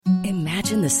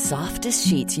Imagine the softest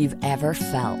sheets you've ever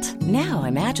felt. Now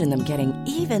imagine them getting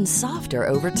even softer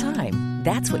over time.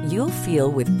 That's what you'll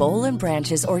feel with Boll and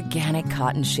Branch's organic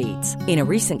cotton sheets. In a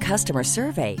recent customer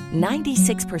survey,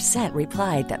 96%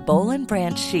 replied that Boll and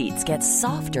Branch sheets get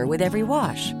softer with every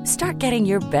wash. Start getting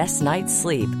your best night's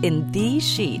sleep in these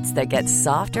sheets that get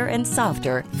softer and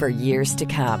softer for years to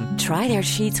come. Try their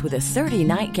sheets with a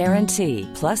 30-night guarantee.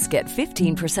 Plus, get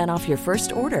 15% off your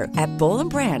first order at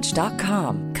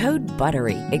bollandbranch.com. Code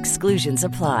BUTTERY. Exclusions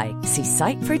apply. See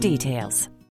site for details.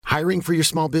 Hiring for your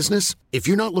small business? If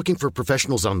you're not looking for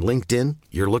professionals on LinkedIn,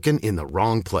 you're looking in the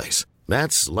wrong place.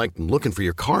 That's like looking for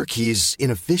your car keys in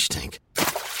a fish tank.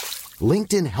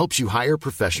 LinkedIn helps you hire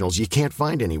professionals you can't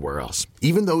find anywhere else,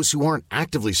 even those who aren't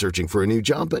actively searching for a new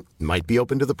job but might be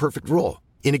open to the perfect role.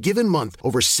 In a given month,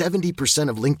 over 70%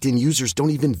 of LinkedIn users don't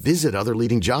even visit other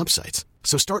leading job sites.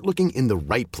 So start looking in the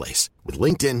right place. With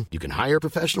LinkedIn, you can hire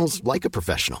professionals like a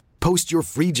professional. Post your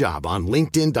free job on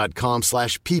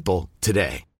linkedin.com/people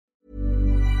today.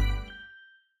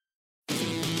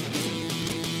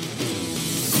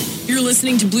 You're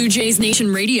listening to Blue Jays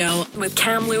Nation Radio with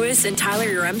Cam Lewis and Tyler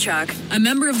Yaremchuk, a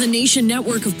member of the Nation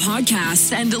network of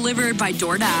podcasts and delivered by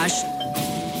DoorDash.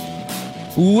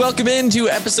 Welcome into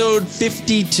episode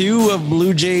 52 of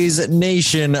Blue Jays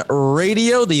Nation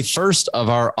Radio, the first of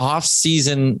our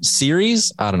off-season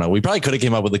series. I don't know. We probably could have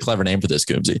came up with a clever name for this,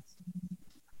 Coombsy.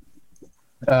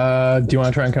 Do you want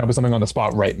to try and come up with something on the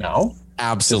spot right now?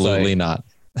 Absolutely not.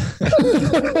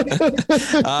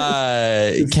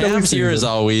 Cam's here as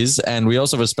always, and we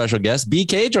also have a special guest,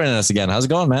 BK, joining us again. How's it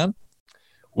going, man?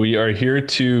 We are here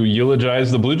to eulogize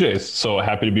the Blue Jays. So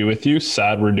happy to be with you.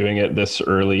 Sad we're doing it this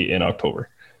early in October.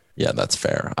 Yeah, that's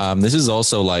fair. This is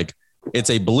also like, it's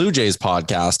a Blue Jays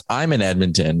podcast. I'm in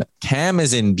Edmonton. Cam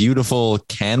is in beautiful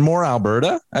Canmore,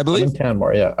 Alberta, I believe. I'm in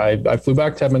Canmore, yeah. I flew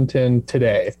back to Edmonton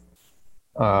today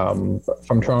from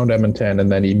Toronto to Edmonton, and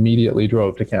then immediately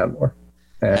drove to Canmore.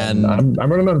 And I'm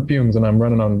running on fumes, and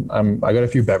I got a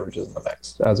few beverages in the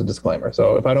mix as a disclaimer.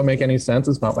 So if I don't make any sense,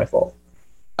 it's not my fault.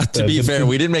 To be fair,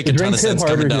 we didn't make a ton of sense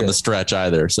coming down the stretch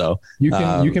either. So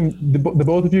the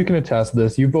both of you can attest to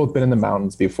this. You've both been in the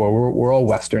mountains before. We're all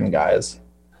Western guys.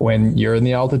 When you're in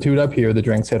the altitude up here, the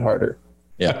drinks hit harder.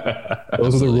 Yeah,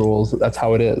 those are the rules. That's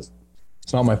how it is.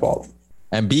 It's not my fault.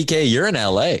 And BK, you're in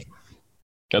LA.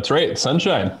 That's right.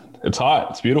 Sunshine. It's hot.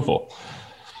 It's beautiful.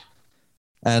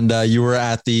 And you were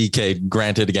at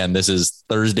granted, again, this is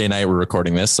Thursday night. We're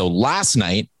recording this. So last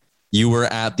night you were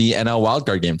at the NL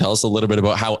wildcard game. Tell us a little bit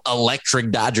about how electric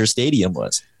Dodger Stadium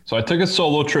was. So I took a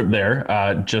solo trip there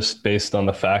just based on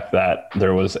the fact that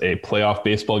there was a playoff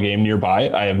baseball game nearby.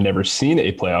 I have never seen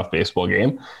a playoff baseball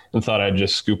game and thought I'd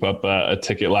just scoop up a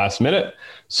ticket last minute.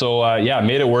 So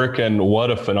made it work. And what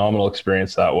a phenomenal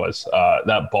experience that was.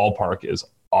 That ballpark is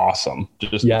awesome.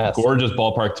 Just gorgeous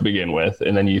ballpark to begin with.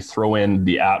 And then you throw in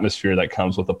the atmosphere that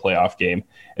comes with a playoff game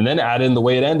and then add in the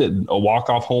way it ended, a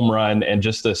walk-off home run and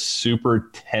just a super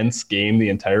tense game the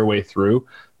entire way through.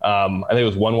 I think it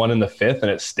was 1-1 in the fifth and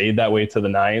it stayed that way to the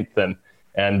ninth. So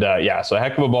a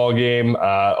heck of a ball game.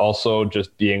 Also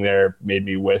just being there made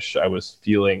me wish I was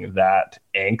feeling that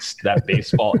angst, that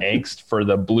baseball angst for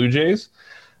the Blue Jays.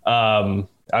 I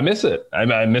miss it.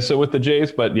 I miss it with the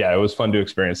Jays, but yeah, it was fun to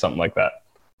experience something like that.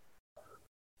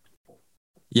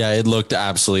 Yeah, it looked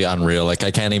absolutely unreal. Like,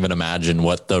 I can't even imagine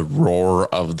what the roar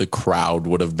of the crowd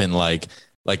would have been like.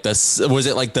 Like, was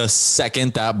it like the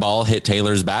second that ball hit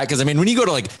Taylor's bat? Because, I mean, when you go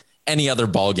to like any other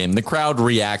ball game, the crowd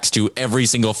reacts to every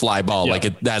single fly ball like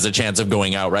it has a chance of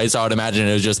going out, right? So I would imagine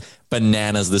it was just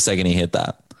bananas the second he hit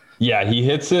that. Yeah, he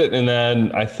hits it, and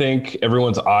then I think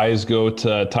everyone's eyes go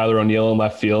to Tyler O'Neill in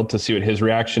left field to see what his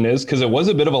reaction is, because it was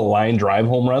a bit of a line drive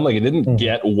home run. Like, it didn't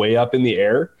get way up in the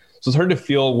air. So it's hard to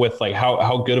feel with like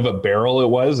how good of a barrel it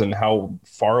was and how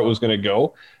far it was going to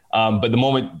go. But the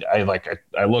moment I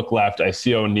look left, I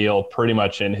see O'Neill pretty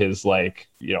much in his okay,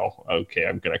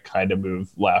 I'm going to kind of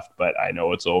move left, but I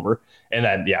know it's over. And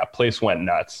then, place went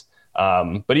nuts.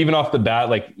 But even off the bat,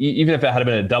 like even if it had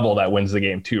been a double, that wins the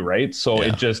game too, right? So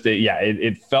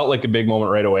it felt like a big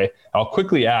moment right away. I'll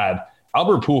quickly add,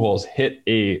 Albert Pujols hit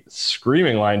a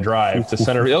screaming line drive to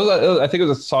center. I think it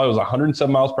was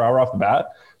 107 miles per hour off the bat.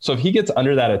 So if he gets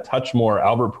under that a touch more,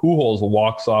 Albert Pujols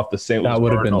walks off the St. Louis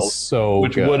Cardinals,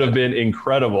 which would have been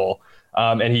incredible.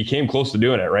 And he came close to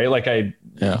doing it, right? Like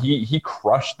he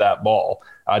crushed that ball.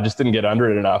 Just didn't get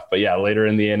under it enough. But yeah, later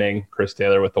in the inning, Chris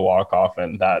Taylor with the walk-off,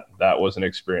 and that was an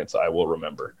experience I will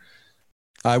remember.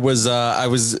 I was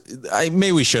going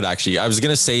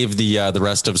to save the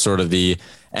rest of sort of the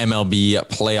MLB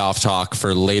playoff talk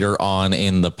for later on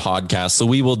in the podcast. So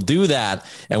we will do that,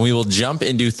 and we will jump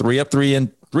into 3 up, 3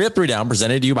 in 3 Up, 3 Down,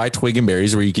 presented to you by Twig and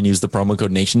Berries, where you can use the promo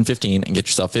code NATION15 and get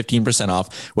yourself 15%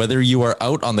 off. Whether you are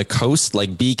out on the coast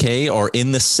like BK or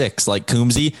in the 6 like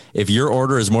Coombsy, if your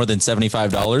order is more than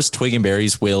 $75, Twig and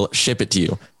Berries will ship it to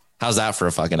you. How's that for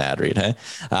a fucking ad read, hey?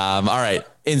 All right.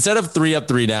 Instead of 3 Up,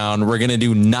 3 Down, we're going to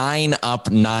do 9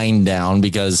 Up, 9 Down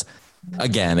because,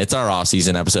 again, it's our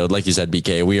off-season episode. Like you said,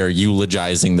 BK, we are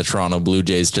eulogizing the Toronto Blue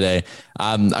Jays today.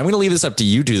 I'm going to leave this up to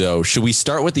you two, though. Should we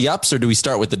start with the ups or do we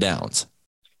start with the downs?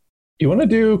 You want to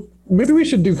do, maybe we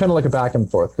should do kind of like a back and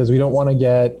forth because we don't want to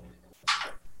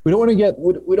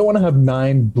have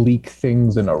 9 bleak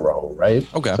things in a row, right?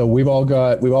 Okay. So we've all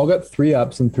got 3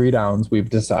 ups and 3 downs. We've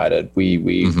decided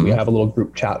we have a little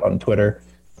group chat on Twitter,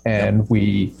 and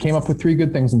we came up with 3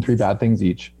 good things and 3 bad things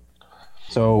each.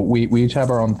 So we each have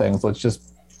our own things.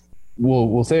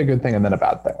 We'll say a good thing and then a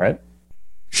bad thing, right?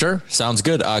 Sure. Sounds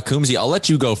good. Coombsy, I'll let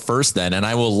you go first then, and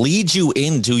I will lead you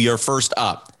into your first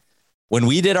up. When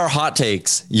we did our hot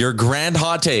takes, your grand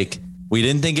hot take, we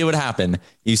didn't think it would happen.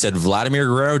 You said Vladimir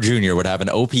Guerrero Jr. would have an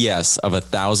OPS of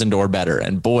 1,000 or better.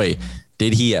 And boy,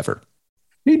 did he ever.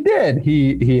 He did.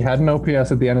 He had an OPS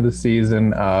at the end of the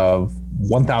season of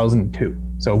 1,002.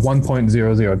 So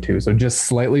 1.002. So just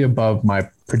slightly above my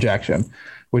projection,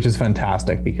 which is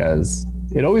fantastic because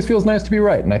it always feels nice to be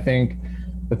right. And I think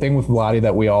the thing with Vladdy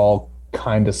that we all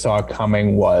kind of saw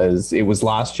coming was it was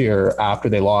last year after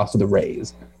they lost to the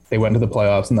Rays. They went to the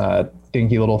playoffs in that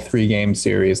dinky little 3-game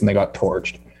series and they got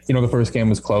torched. You know, the first game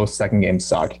was close, second game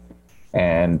sucked.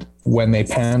 And when they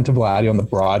panned to Vladdy on the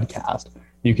broadcast,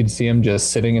 you could see him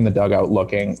just sitting in the dugout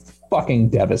looking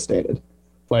fucking devastated.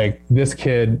 Like, this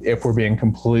kid, if we're being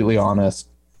completely honest,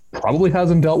 probably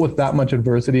hasn't dealt with that much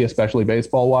adversity, especially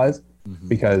baseball-wise,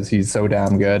 because he's so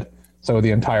damn good. So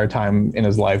the entire time in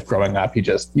his life growing up, he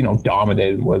just,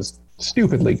 dominated, was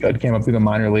stupidly good, came up through the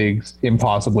minor leagues,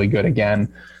 impossibly good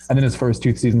again. And then his first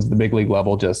 2 seasons at the big league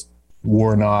level just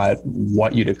were not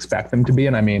what you'd expect them to be.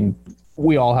 And I mean,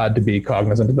 we all had to be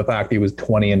cognizant of the fact he was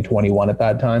 20 and 21 at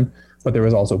that time, but there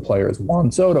was also players, Juan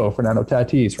Soto, Fernando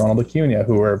Tatis, Ronald Acuna,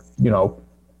 who were,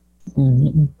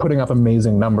 putting up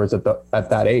amazing numbers at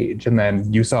that age. And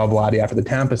then you saw Vladdy after the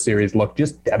Tampa series look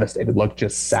just devastated, look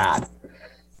just sad.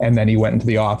 And then he went into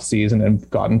the off season and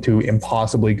got into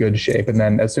impossibly good shape. And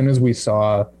then as soon as we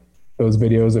saw those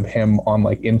videos of him on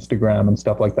like Instagram and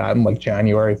stuff like that in like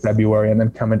January, February, and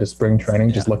then come into spring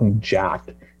training, just looking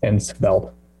jacked and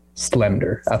svelte,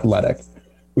 slender, athletic,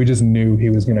 we just knew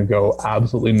he was going to go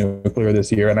absolutely nuclear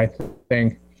this year. And I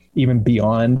think even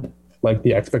beyond like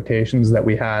the expectations that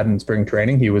we had in spring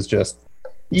training, he was just,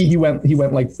 he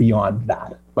went like beyond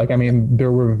that. Like, I mean,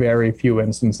 there were very few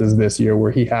instances this year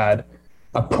where he had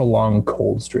a prolonged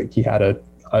cold streak. He had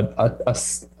a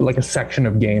section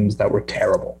of games that were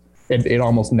terrible. It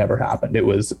almost never happened. It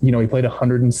was, he played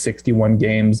 161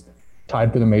 games,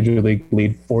 tied for the major league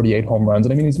lead, 48 home runs.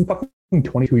 And I mean, he's fucking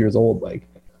 22 years old. Like,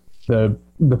 the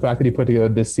fact that he put together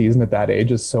this season at that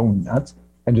age is so nuts.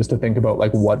 And just to think about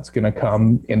like what's going to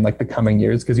come in like the coming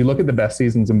years, because you look at the best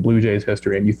seasons in Blue Jays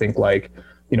history and you think like,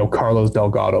 Carlos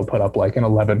Delgado put up like an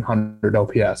 1,100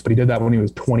 OPS, but he did that when he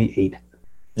was 28.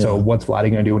 Yeah. So what's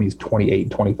Vladdy going to do when he's 28,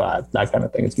 25, that kind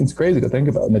of thing? It's crazy to think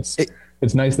about. And it's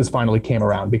nice this finally came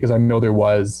around, because I know there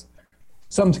was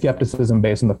some skepticism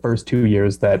based on the first 2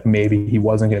 years that maybe he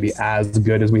wasn't going to be as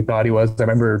good as we thought he was.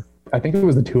 I think it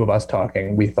was the two of us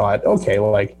talking. We thought, okay,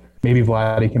 well, like maybe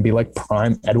Vladdy can be like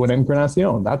prime Edwin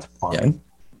Encarnacion. That's fine.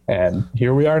 Yeah. And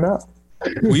here we are now.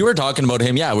 We were talking about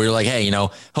him. Yeah. We were like, hey,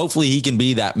 hopefully he can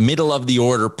be that middle of the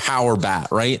order power bat.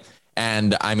 Right.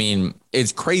 And I mean,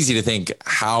 it's crazy to think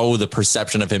how the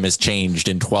perception of him has changed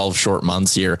in 12 short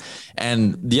months here.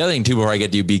 And the other thing too, before I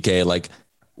get to you, BK, like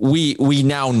we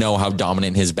now know how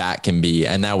dominant his bat can be.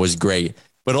 And that was great.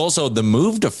 But also the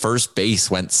move to first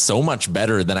base went so much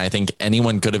better than I think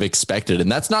anyone could have expected.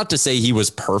 And that's not to say he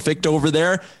was perfect over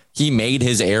there. He made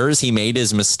his errors. He made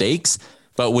his mistakes.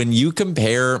 But when you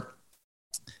compare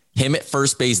him at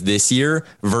first base this year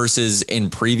versus in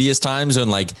previous times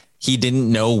when like he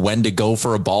didn't know when to go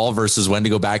for a ball versus when to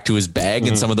go back to his bag,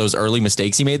 and some of those early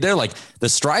mistakes he made there, like the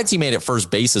strides he made at first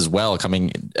base as well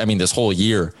this whole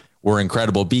year were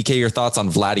incredible. BK, your thoughts on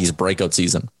Vladdy's breakout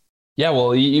season? Yeah,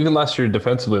 well, even last year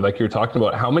defensively, like you were talking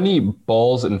about, how many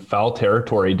balls in foul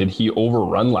territory did he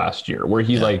overrun last year where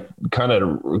he like kind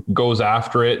of goes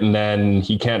after it and then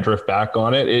he can't drift back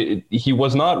on it? He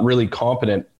was not really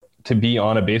competent to be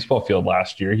on a baseball field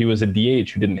last year. He was a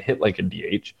DH who didn't hit like a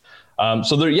DH.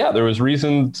 So there was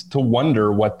reason to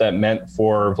wonder what that meant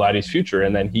for Vladdy's future,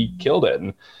 and then he killed it.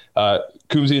 And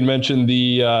Coombsy had mentioned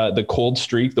the cold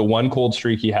streak, the one cold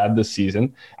streak he had this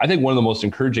season. I think one of the most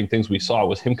encouraging things we saw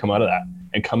was him come out of that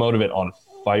and come out of it on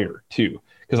fire too.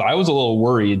 Because I was a little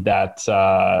worried that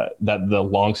that the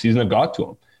long season had got to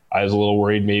him. I was a little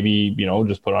worried maybe,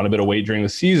 just put on a bit of weight during the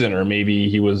season, or maybe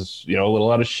he was, a little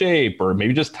out of shape, or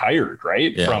maybe just tired,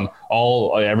 right? Yeah. From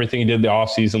everything he did the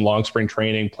offseason, long spring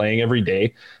training, playing every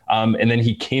day. And then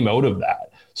he came out of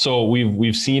that. So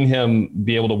we've seen him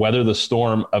be able to weather the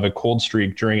storm of a cold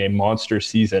streak during a monster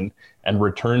season and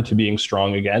return to being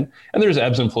strong again. And there's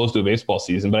ebbs and flows to a baseball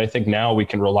season, but I think now we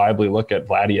can reliably look at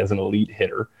Vladdy as an elite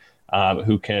hitter.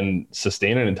 Who can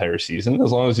sustain an entire season.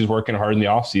 As long as he's working hard in the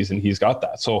offseason, he's got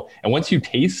that. So, and once you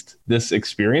taste this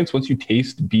experience, once you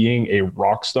taste being a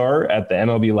rock star at the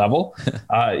MLB level,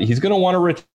 he's going to want to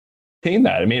retain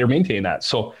that or maintain that.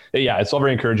 So yeah, it's all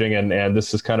very encouraging. And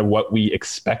this is kind of what we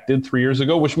expected 3 years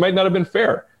ago, which might not have been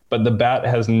fair, but the bat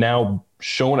has now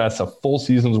shown us a full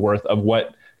season's worth of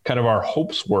what kind of our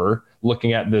hopes were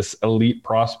looking at this elite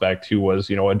prospect who was,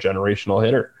 a generational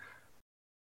hitter.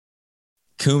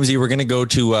 Coombsy, we're going to go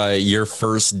to your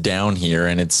first down here,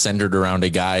 and it's centered around a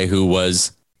guy who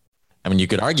was, you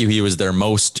could argue he was their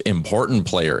most important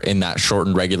player in that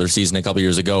shortened regular season a couple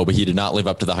years ago, but he did not live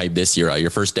up to the hype this year.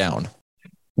 Your first down.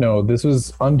 No, this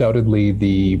was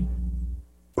undoubtedly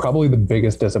probably the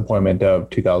biggest disappointment of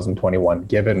 2021,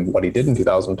 given what he did in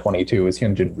 2022, is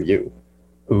Hyunjin Ryu,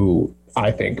 who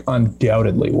I think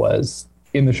undoubtedly was,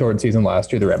 in the short season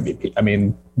last year, their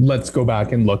MVP. Let's go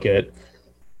back and look at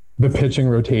the pitching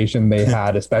rotation they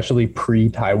had, especially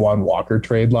pre-Taijuan Walker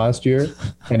trade last year.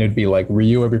 And it'd be like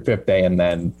Ryu every fifth day, and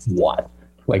then what?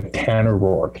 Like Tanner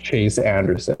Rourke, Chase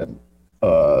Anderson.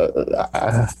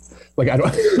 I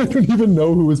don't even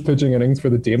know who was pitching innings for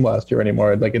the team last year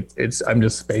anymore. I'm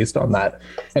just spaced on that.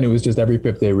 And it was just every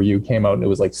fifth day Ryu came out and it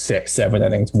was like 6-7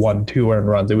 innings, 1-2 earned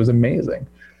runs. It was amazing.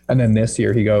 And then this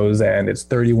year he goes and it's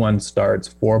 31 starts,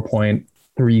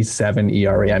 4.37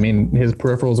 ERA. His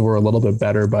peripherals were a little bit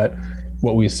better, but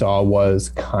what we saw was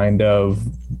kind of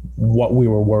what we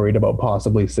were worried about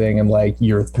possibly seeing in like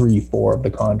year 3-4 of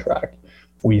the contract.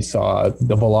 We saw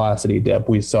the velocity dip.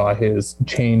 We saw his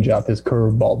changeup, his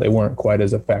curveball. They weren't quite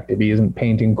as effective. He isn't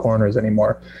painting corners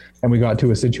anymore. And we got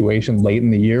to a situation late in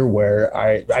the year where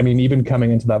even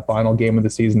coming into that final game of the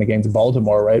season against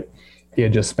Baltimore, right? He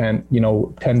had just spent,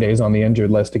 10 days on the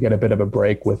injured list to get a bit of a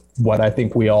break with what I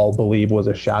think we all believe was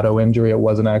a shadow injury. It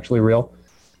wasn't actually real.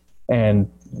 And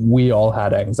we all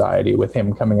had anxiety with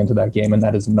him coming into that game. And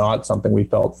that is not something we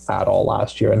felt at all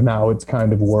last year. And now it's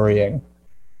kind of worrying.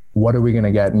 What are we going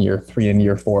to get in year 3 and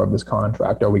year 4 of this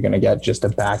contract? Are we going to get just a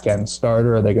back end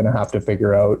starter? Are they going to have to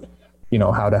figure out,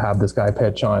 how to have this guy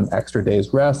pitch on extra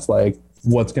days rest? Like,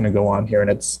 what's going to go on here? And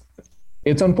it's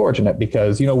unfortunate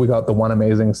because, we got the one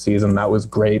amazing season. That was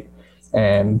great.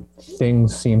 And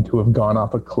things seem to have gone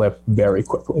off a cliff very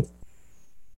quickly.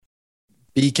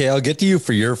 BK, I'll get to you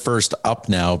for your first up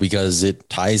now because it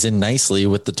ties in nicely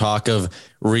with the talk of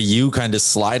Ryu kind of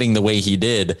sliding the way he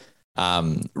did.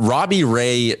 Robbie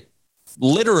Ray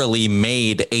literally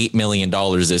made $8 million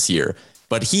this year,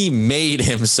 but he made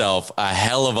himself a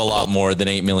hell of a lot more than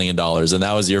 $8 million. And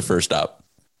that was your first up.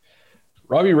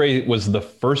 Robbie Ray was the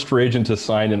first free agent to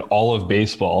sign in all of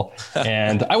baseball.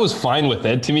 And I was fine with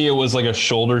it. To me, it was like a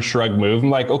shoulder shrug move. I'm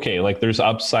like, okay, like there's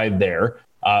upside there.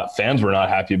 Fans were not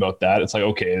happy about that. It's like,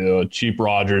 okay, the cheap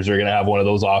Rogers are going to have one of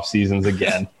those off seasons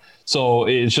again. So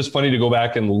it's just funny to go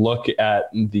back and look at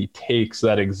the takes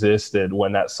that existed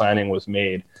when that signing was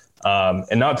made.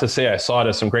 And not to say I saw it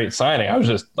as some great signing. I was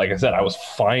just, like I said, I was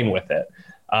fine with it.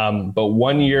 But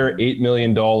 1 year, $8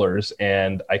 million,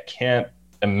 and I can't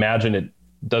imagine it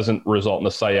doesn't result in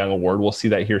the Cy Young Award. We'll see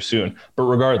that here soon. But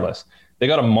regardless, they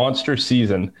got a monster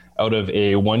season out of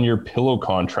a 1 year pillow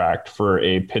contract for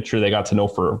a pitcher they got to know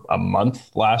for a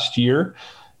month last year.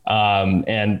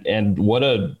 And what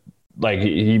a, like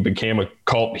he became a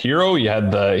cult hero. He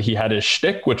had his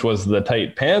shtick, which was the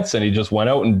tight pants, and he just went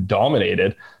out and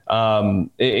dominated,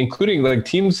 including like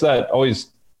teams that always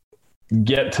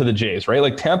get to the Jays, right?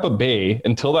 Like Tampa Bay,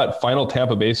 until that final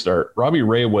Tampa Bay start, Robbie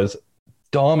Ray was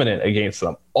dominant against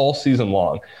them all season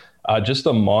long. Just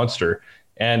a monster.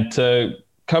 And to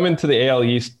come into the AL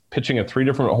East pitching at 3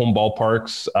 different home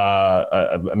ballparks,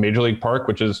 a major league park,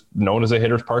 which is known as a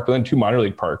hitter's park, but then 2 minor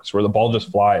league parks where the ball just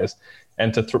flies,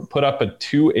 and to put up a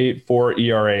 2.84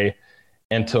 ERA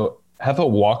and to have a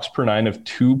walks per 9 of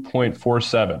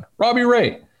 2.47. Robbie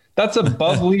Ray, that's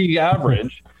above league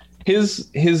average. His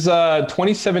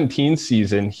 2017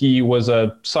 season, he was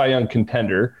a Cy Young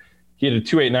contender. He had a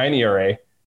 2.89 ERA.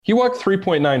 He walked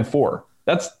 3.94.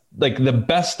 That's like the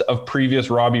best of previous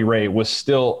Robbie Ray was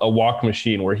still a walk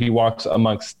machine where he walks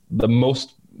amongst the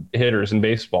most hitters in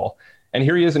baseball. And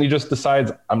here he is, and he just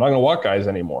decides, I'm not going to walk guys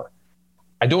anymore.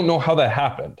 I don't know how that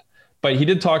happened, But he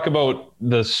did talk about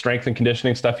the strength and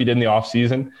conditioning stuff he did in the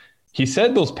offseason. He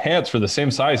said those pants were the same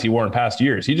size he wore in past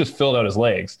years. He just filled out his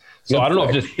legs. So I don't know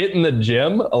if just hitting the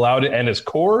gym allowed it, and his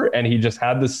core, and he just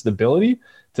had this stability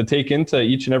to take into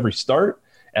each and every start.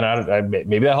 And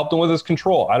maybe that helped him with his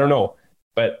control. I don't know.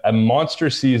 But a monster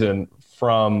season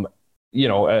from,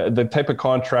 the type of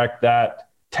contract that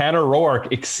Tanner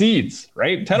Roark exceeds,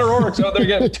 right? Tanner Roark's out there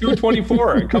getting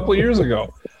 224 a couple of years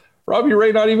ago. Robbie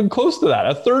Ray not even close to that,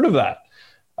 a third of that.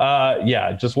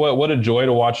 Just what a joy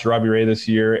to watch Robbie Ray this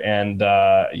year. And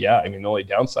the only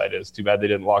downside is too bad they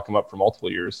didn't lock him up for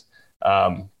multiple years.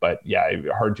 But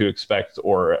hard to expect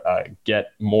or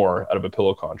get more out of a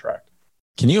pillow contract.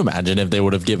 Can you imagine if they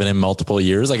would have given him multiple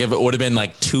years? Like if it would have been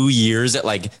like 2 years at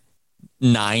like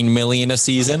 $9 million a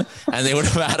season and they would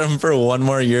have had him for one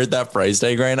more year at that price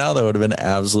tag right now, that would have been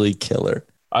absolutely killer.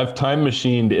 I've time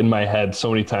machined in my head so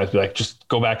many times, be like, just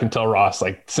go back and tell Ross,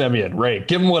 like Semien, Ray,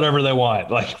 give them whatever they want,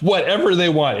 like whatever they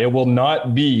want. It will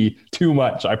not be too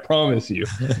much. I promise you.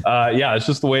 It's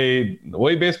just the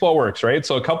way baseball works. Right.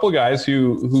 So a couple of guys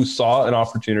who saw an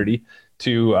opportunity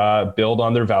to build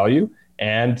on their value,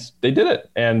 and they did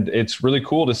it. And it's really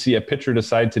cool to see a pitcher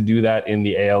decide to do that in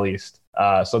the AL East.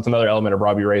 So it's another element of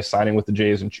Robbie Ray signing with the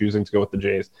Jays and choosing to go with the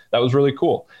Jays. That was really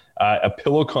cool. A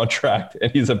pillow contract,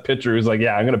 and he's a pitcher who's like,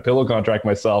 I'm going to pillow contract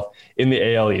myself in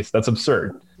the AL East. That's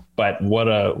absurd. But what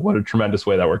a tremendous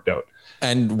way that worked out.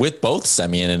 And with both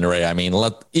Semien and Ray, I mean,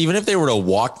 even if they were to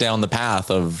walk down the path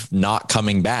of not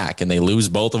coming back and they lose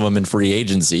both of them in free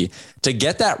agency, to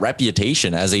get that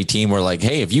reputation as a team where like,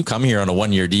 hey, if you come here on a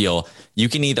 1-year deal, you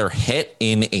can either hit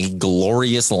in a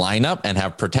glorious lineup and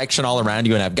have protection all around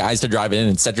you and have guys to drive in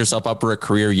and set yourself up for a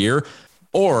career year.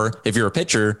 Or if you're a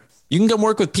pitcher, you can come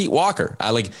work with Pete Walker.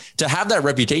 To have that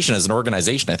reputation as an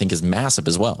organization, I think is massive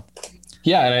as well.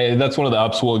 Yeah, and that's one of the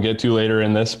ups we'll get to later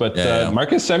in this. But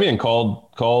Marcus Semien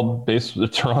called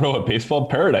Toronto a baseball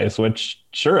paradise, which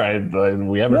we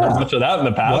haven't heard much of that in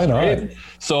the past, right?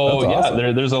 So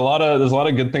awesome. There's a lot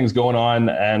of good things going on,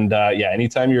 and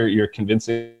anytime you're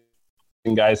convincing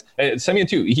guys, Semien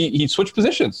too, he switched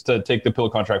positions to take the pillow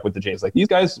contract with the Jays. Like these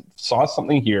guys saw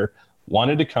something here,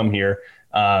 wanted to come here.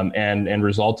 And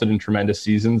resulted in tremendous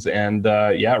seasons. And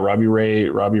Robbie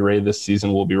Ray this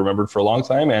season will be remembered for a long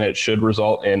time, and it should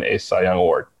result in a Cy Young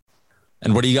award.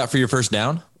 And what do you got for your first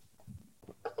down?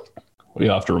 What do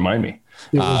you have to remind me?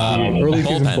 Early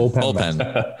season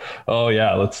bullpen. Oh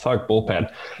yeah, let's talk bullpen.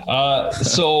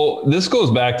 So this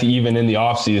goes back to even in the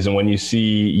offseason when you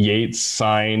see Yates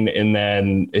sign and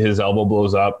then his elbow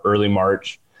blows up early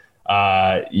March.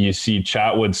 You see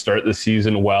Chatwood start the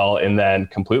season well and then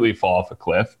completely fall off a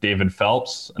cliff. David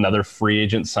Phelps, another free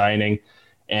agent signing,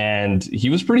 and he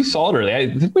was pretty solid early.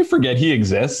 I think we forget he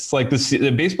exists. Like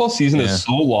the baseball season is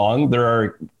so long. There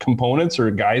are components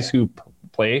or guys who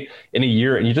play in a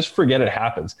year and you just forget it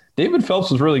happens. David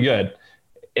Phelps was really good,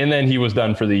 and then he was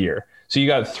done for the year. So you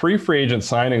got 3 free agent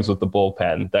signings with the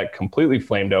bullpen that completely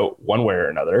flamed out one way or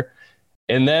another.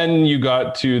 And then you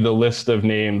got to the list of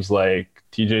names like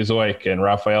TJ Zoik and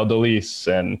Rafael Dolis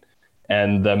and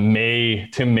the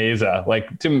Tim Meza.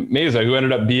 Like Tim Meza, who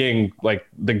ended up being like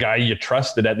the guy you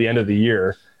trusted at the end of the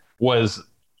year, was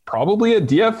probably a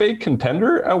DFA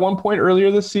contender at one point earlier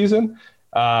this season.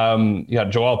 You got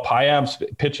Joel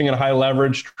Payamps pitching in high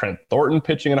leverage, Trent Thornton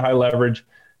pitching in high leverage.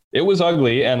 It was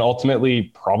ugly and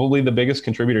ultimately probably the biggest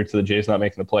contributor to the Jays not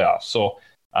making the playoffs. So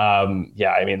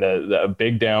the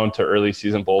big down to early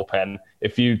season bullpen.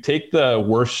 If you take the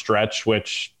worst stretch,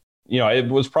 which, it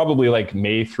was probably like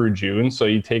May through June. So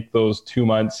you take those 2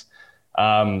 months,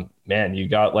 you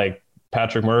got like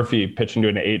Patrick Murphy pitching to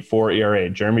an 8.4 ERA,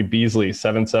 Jeremy Beasley,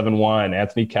 7.71,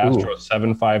 Anthony Castro,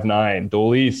 7.59,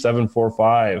 Dolis,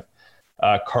 7.45,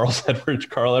 Carl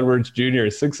Edwards Jr.,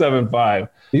 6.75.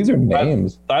 These are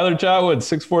names. Tyler Chatwood,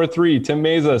 6.43. Tim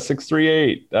Meza,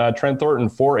 6.38. Trent Thornton,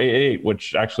 4.88,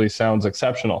 which actually sounds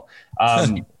exceptional.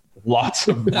 Lots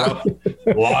of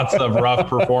rough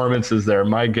performances there.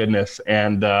 My goodness.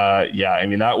 And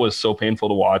that was so painful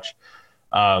to watch.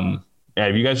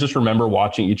 If you guys just remember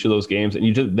watching each of those games,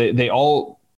 and they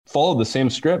all followed the same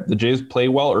script. The Jays play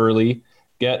well early,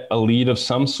 get a lead of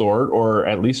some sort, or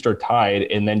at least are tied,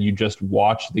 and then you just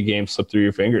watch the game slip through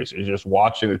your fingers. You're just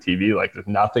watching the TV like there's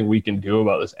nothing we can do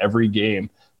about this. Every game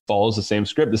follows the same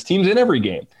script. This team's in every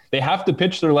game. They have to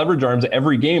pitch their leverage arms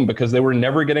every game because they were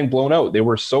never getting blown out. They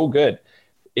were so good.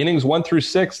 Innings 1 through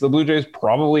 6, the Blue Jays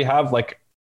probably have like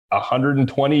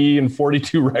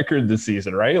 120-42 record this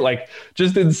season, right? Like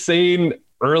just insane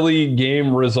early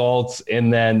game results,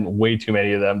 and then way too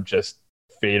many of them just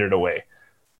faded away.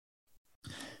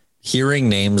 hearing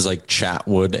names like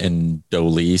Chatwood and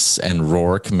Dolis and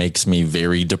Rourke makes me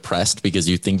very depressed, because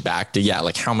you think back to,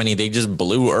 like how many they just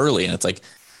blew early. And it's like,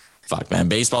 fuck, man,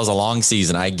 baseball's a long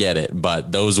season. I get it.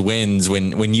 But those wins,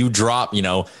 when you drop,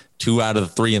 2 out of the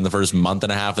 3 in the first month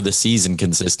and a half of the season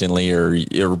consistently,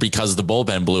 or because the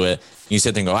bullpen blew it, you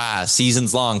sit there and go,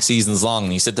 season's long.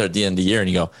 And you sit there at the end of the year and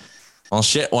you go, well,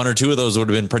 shit, 1 or 2 of those would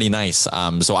have been pretty nice.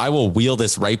 So I will wheel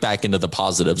this right back into the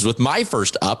positives with my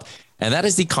first up, and that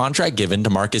is the contract given to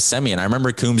Marcus Semien. I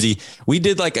remember, Coombsy, we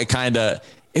did like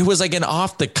it was like an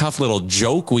off the cuff little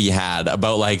joke we had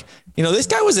about like, this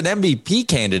guy was an MVP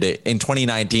candidate in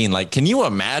 2019. Like, can you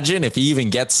imagine if he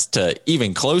even gets to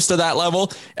even close to that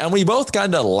level? And we both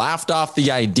kind of laughed off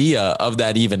the idea of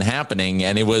that even happening.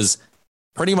 And it was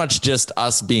pretty much just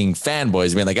us being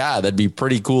fanboys, being like, that'd be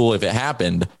pretty cool if it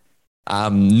happened.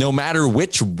 No matter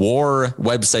which WAR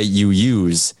website you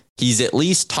use, he's at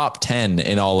least top 10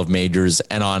 in all of majors.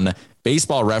 And on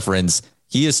Baseball Reference,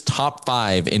 he is top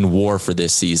 5 in WAR for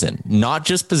this season. Not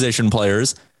just position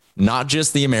players, not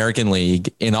just the American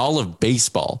League, in all of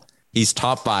baseball. He's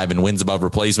top 5 in wins above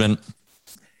replacement.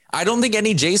 I don't think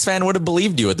any Jays fan would have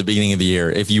believed you at the beginning of the year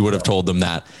if you would have told them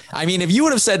that. I mean, if you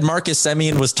would have said Marcus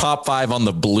Semien was top 5 on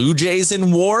the Blue Jays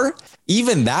in WAR,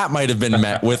 even that might have been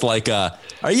met with like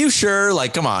are you sure?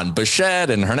 Like, come on, Bichette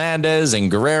and Hernandez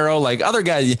and Guerrero, like other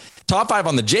guys, top 5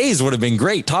 on the Jays would have been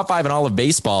great. Top 5 in all of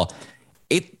baseball.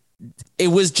 It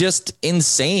was just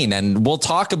insane. And we'll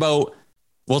talk about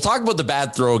the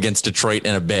bad throw against Detroit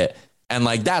in a bit. And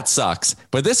like, that sucks.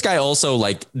 But this guy also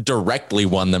like directly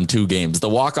won them 2 games, the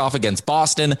walk-off against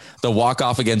Boston, the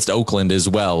walk-off against Oakland as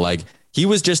well. Like, he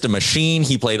was just a machine.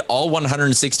 He played all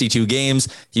 162 games.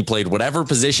 He played whatever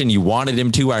position you wanted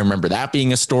him to. I remember that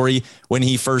being a story when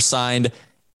he first signed.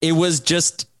 It was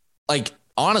just like,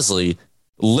 honestly,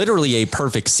 literally a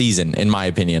perfect season, in my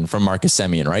opinion, from Marcus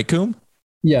Semien, right, Coom?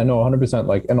 Yeah, no, 100%.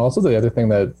 Like, and also the other thing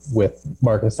that with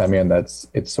Marcus Semien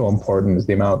it's so important is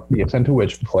the extent to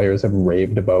which players have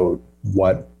raved about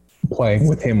what playing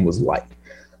with him was like.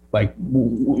 Like,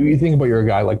 you think about you're a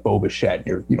guy like Bo Bichette,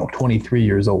 you're 23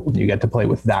 years old, and you get to play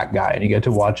with that guy, and you get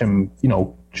to watch him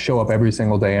show up every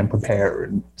single day and prepare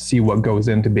and see what goes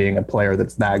into being a player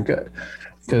that's that good.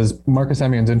 Because Marcus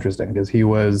Semien's interesting because he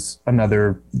was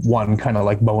another one kind of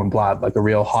like Bowen Blatt, like a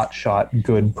real hot shot,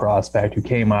 good prospect who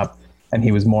came up. And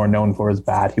he was more known for his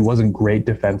bat. He wasn't great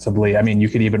defensively. I mean, you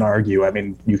could even argue,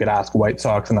 you could ask White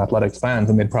Sox and Athletics fans,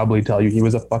 and they'd probably tell you he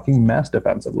was a fucking mess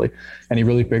defensively. And he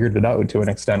really figured it out to an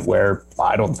extent where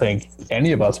I don't think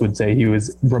any of us would say he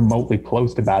was remotely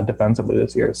close to bad defensively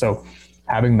this year. So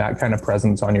having that kind of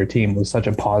presence on your team was such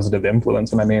a positive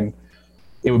influence. And I mean,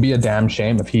 it would be a damn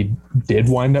shame if he did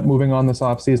wind up moving on this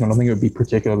offseason. I don't think it would be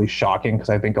particularly shocking because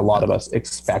I think a lot of us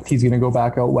expect he's going to go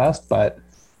back out west, but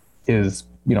his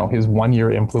 1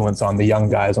 year influence on the young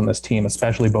guys on this team,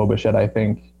 especially Bo Bichette, I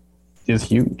think is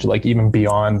huge. Like, even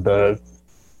beyond the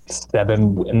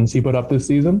 7 wins he put up this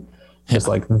season, just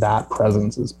like that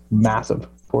presence is massive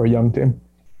for a young team.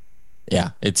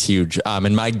 Yeah, it's huge.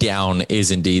 And my down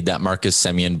is indeed that Marcus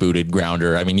Semien booted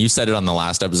grounder. I mean, you said it on the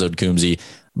last episode, Coombsy,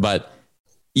 but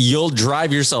you'll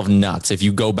drive yourself nuts if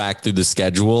you go back through the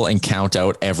schedule and count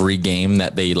out every game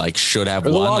that they like should have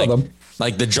won. A lot of them.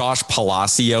 Like the Josh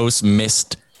Palacios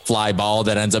missed fly ball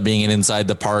that ends up being an inside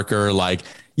the Parker. Like,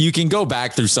 you can go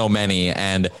back through so many,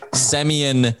 and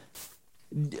Semien,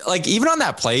 like, even on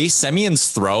that play,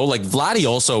 Semien's throw, like Vladdy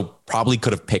also probably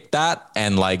could have picked that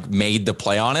and like made the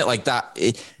play on it like that.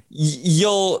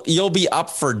 You'll be up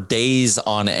for days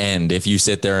on end if you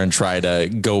sit there and try to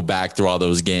go back through all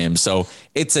those games. So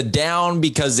it's a down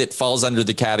because it falls under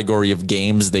the category of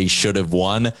games they should have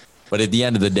won. But at the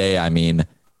end of the day, I mean,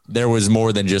 there was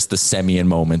more than just the Semien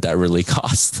moment that really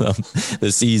cost them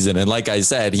the season. And like I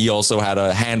said, he also had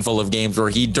a handful of games where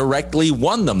he directly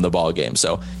won them the ball game.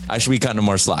 So I should be cutting him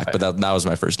more slack, but that was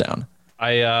my first down.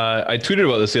 I tweeted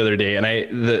about this the other day,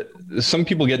 and some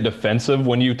people get defensive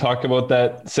when you talk about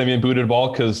that Semien booted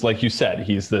ball because, like you said,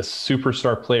 he's this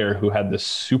superstar player who had this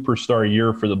superstar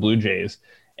year for the Blue Jays,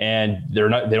 and they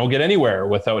don't get anywhere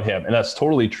without him, and that's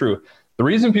totally true. The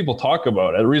reason people talk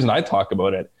about it, the reason I talk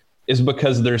about it, is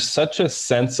because there's such a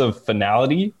sense of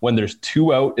finality when there's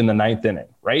 2 out in the 9th inning,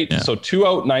 right? Yeah. So 2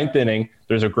 out, 9th inning,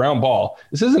 there's a ground ball.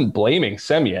 This isn't blaming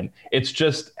Semien. It's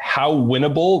just how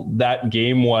winnable that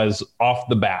game was off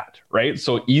the bat, right?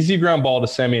 So easy ground ball to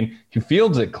Semien. He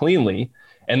fields it cleanly.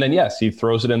 And then, yes, he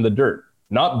throws it in the dirt.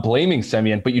 Not blaming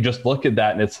Semien, but you just look at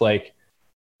that and it's like,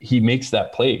 he makes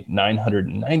that play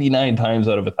 999 times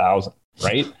out of 1,000,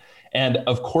 right? And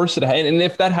of course it had, and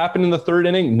if that happened in the 3rd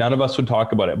inning, none of us would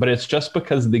talk about it, but it's just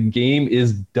because the game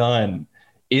is done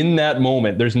in that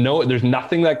moment. There's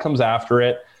nothing that comes after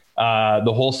it.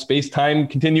 The whole space-time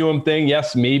continuum thing,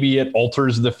 yes, maybe it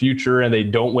alters the future and they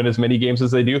don't win as many games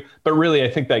as they do. But really, I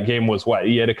think that game was what?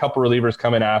 You had a couple relievers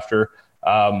coming after,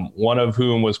 one of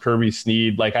whom was Kirby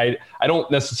Sneed. Like, I don't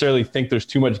necessarily think there's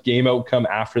too much game outcome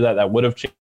after that would have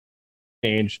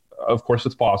changed. Of course,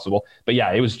 it's possible. But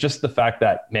yeah, it was just the fact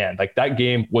that, man, like that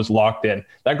game was locked in.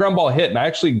 That ground ball hit, and I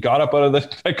actually got up out of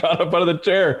the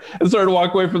chair and started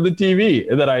walking away from the TV.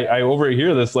 And then I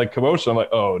overhear this like commotion. I'm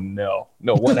like, oh no,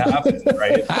 what happened?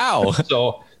 Right? How?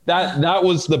 So that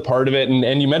was the part of it.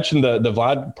 And you mentioned the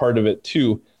Vlad part of it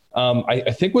too.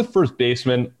 I think with first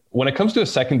baseman, when it comes to a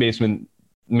second baseman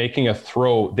making a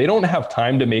throw, they don't have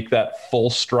time to make that full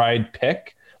stride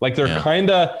pick. Like they're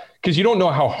kind of, because you don't know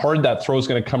how hard that throw is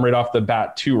going to come right off the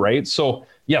bat too, right? So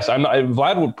yes,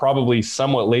 Vlad would probably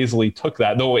somewhat lazily took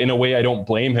that, though in a way I don't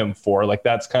blame him for. Like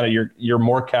that's kind of your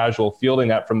more casual fielding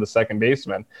that from the second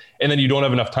baseman, and then you don't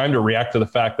have enough time to react to the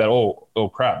fact that oh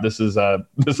crap, this is a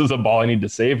ball I need to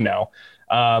save now.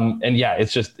 And yeah,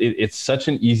 it's just it's such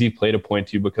an easy play to point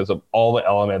to because of all the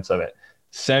elements of it.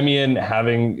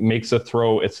 Semien makes a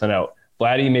throw, it's an out.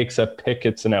 Vladdy makes a pick,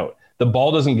 it's an out. The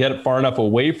ball doesn't get far enough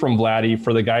away from Vladdy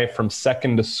for the guy from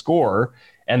second to score,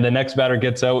 and the next batter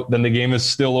gets out, then the game is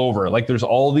still over. Like there's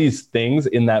all these things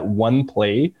in that one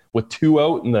play with 2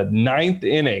 out in the 9th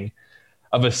inning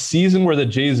of a season where the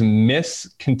Jays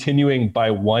miss continuing by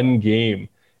 1 game.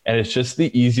 And it's just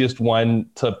the easiest one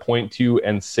to point to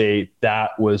and say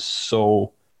that was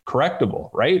so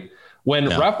correctable, right? When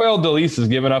Rafael Dolis is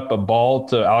giving up a ball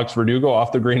to Alex Verdugo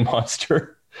off the Green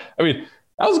Monster, I mean,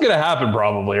 that was going to happen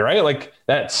probably, right? Like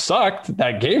that sucked.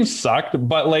 That game sucked,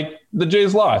 but like the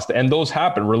Jays lost, and those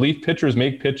happen. Relief pitchers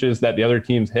make pitches that the other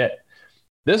teams hit.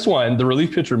 This one, the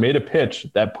relief pitcher made a pitch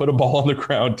that put a ball on the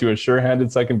ground to a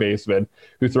sure-handed second baseman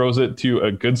who throws it to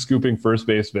a good scooping first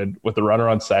baseman with the runner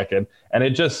on second, and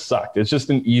it just sucked. It's just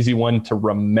an easy one to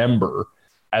remember.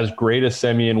 As great as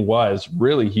Semien was,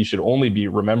 really, he should only be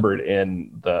remembered in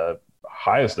the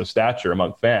highest of stature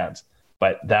among fans.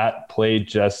 But that play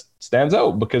just stands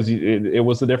out because it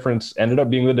was the difference, ended up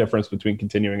being the difference between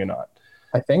continuing and not.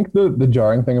 I think the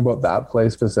jarring thing about that play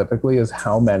specifically is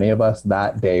how many of us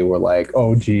that day were like,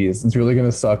 oh, geez, it's really going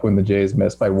to suck when the Jays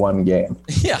miss by 1 game.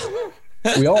 Yeah.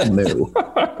 We all knew.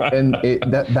 And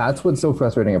that's what's so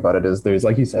frustrating about it is there's,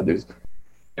 like you said, there's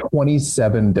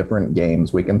 27 different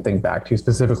games we can think back to,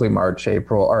 specifically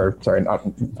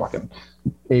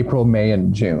April, May,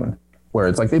 and June, where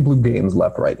it's like they blew games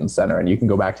left, right, and center, and you can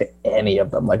go back to any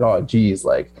of them. Like, oh, geez,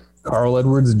 like Carl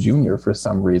Edwards Jr. for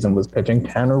some reason was pitching.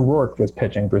 Tanner Rourke was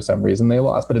pitching for some reason. They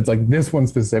lost. But it's like this one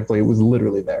specifically, it was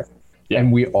literally there. Yeah.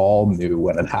 And we all knew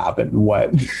when it happened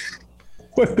what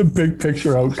the big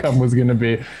picture outcome was going to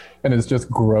be. And it's just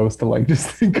gross to like just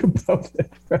think about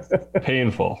it.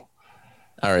 Painful.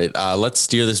 All right, let's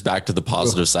steer this back to the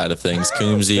positive side of things.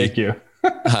 Coombsy. Thank you.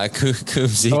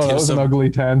 Coombsy. Oh, that was an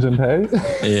ugly tangent, hey?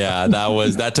 Yeah,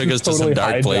 that took us to some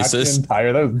dark places.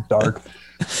 That was dark.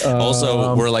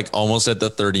 Also, we're like almost at the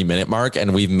 30-minute mark,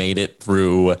 and we've made it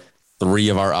through 3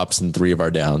 of our ups and 3 of our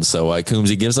downs. So,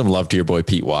 Coombsy, give some love to your boy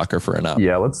Pete Walker for an up.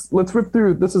 Yeah, let's rip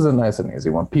through. This is a nice and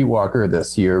easy one. Pete Walker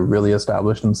this year really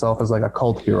established himself as like a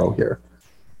cult hero here.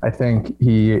 I think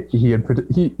he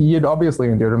had obviously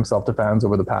endeared himself to fans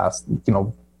over the past,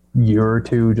 year or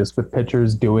two, just with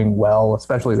pitchers doing well,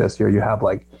 especially this year. You have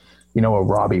like, a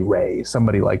Robbie Ray,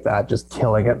 somebody like that, just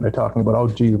killing it. And they're talking about, oh,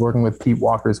 geez, working with Pete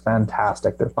Walker is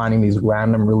fantastic. They're finding these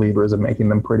random relievers and making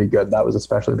them pretty good. That was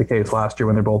especially the case last year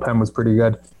when their bullpen was pretty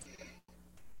good.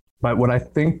 But what I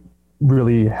think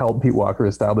really helped Pete Walker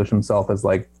establish himself as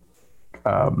like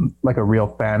a real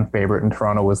fan favorite in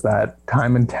Toronto was that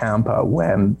time in Tampa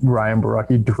when Ryan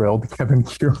Borucki drilled Kevin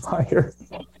Kiermaier.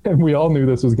 And we all knew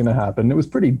this was going to happen. It was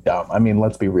pretty dumb. I mean,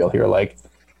 let's be real here. Like,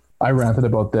 I ranted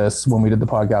about this when we did the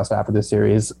podcast after this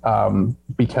series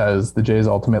because the Jays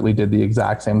ultimately did the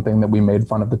exact same thing that we made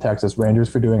fun of the Texas Rangers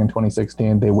for doing in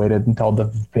 2016. They waited until the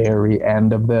very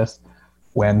end of this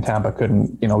when Tampa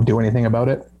couldn't, do anything about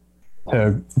it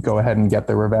to go ahead and get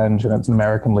their revenge. And it's an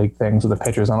American League thing. So the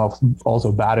pitcher's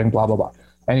also batting, blah, blah, blah.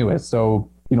 Anyway, so,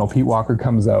 Pete Walker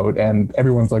comes out and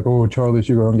everyone's like, oh, Charlie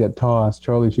should go and get tossed.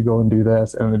 Charlie should go and do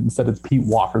this. And instead it's Pete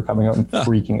Walker coming out and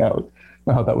freaking out.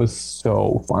 Wow, that was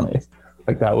so funny.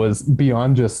 Like that was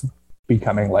beyond just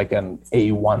becoming like an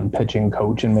A1 pitching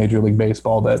coach in Major League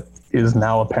Baseball that is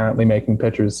now apparently making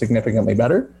pitchers significantly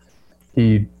better.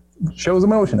 He shows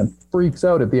emotion and freaks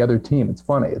out at the other team. It's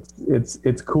funny.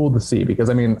 It's cool to see because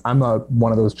I'm not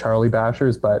one of those Charlie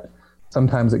bashers, but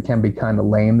sometimes it can be kind of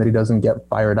lame that he doesn't get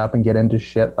fired up and get into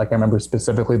shit. Like I remember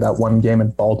specifically that one game in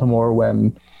Baltimore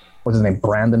when what's his name?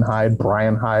 Brian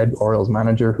Hyde, Orioles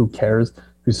manager. Who cares?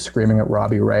 Who's screaming at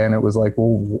Robbie Ray? And it was like,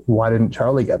 well, why didn't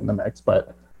Charlie get in the mix?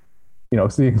 But, you know,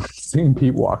 seeing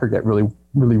Pete Walker get really,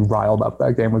 really riled up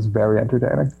that game was very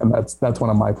entertaining. And that's one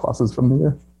of my pluses from the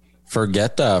year.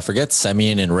 Forget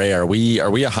Semien and Ray. Are we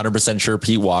 100% sure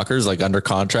Pete Walker's like under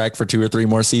contract for 2 or 3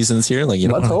 more seasons here? Like,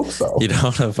 let's hope so. You don't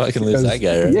want to fucking lose that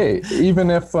guy, right? Yeah, even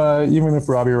if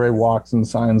Robbie Ray walks and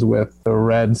signs with the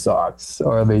Red Sox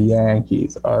or the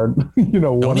Yankees or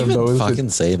one of those. Don't even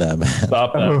say that, man.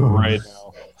 Stop that right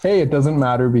now. Hey, it doesn't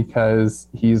matter because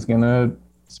he's gonna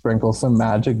sprinkle some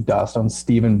magic dust on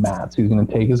Steven Matz, who's gonna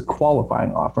take his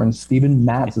qualifying offer, and Steven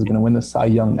Matz is gonna win the Cy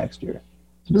Young next year.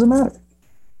 It doesn't matter.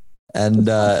 And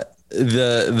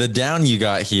the down you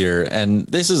got here, and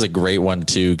this is a great one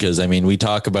too, because I mean, we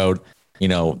talk about,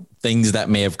 things that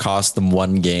may have cost them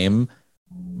one game,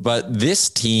 but this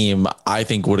team, I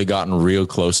think, would have gotten real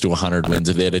close to 100 wins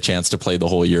if they had a chance to play the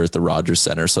whole year at the Rogers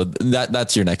Center. So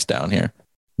that's your next down here.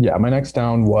 Yeah, my next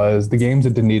down was the games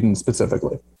at Dunedin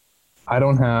specifically. I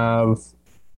don't have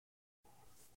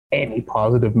any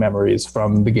positive memories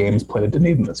from the games played at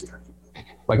Dunedin this year.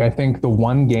 Like, I think the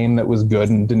one game that was good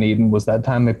in Dunedin was that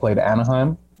time they played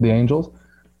Anaheim, the Angels,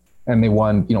 and they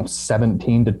won,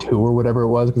 17-2 or whatever it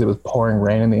was because it was pouring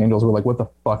rain, and the Angels were like, what the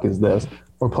fuck is this?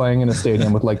 We're playing in a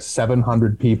stadium with like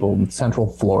 700 people in Central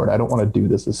Florida. I don't want to do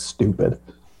this. It's stupid.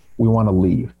 We want to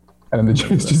leave. And the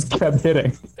Jays just kept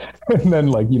hitting. And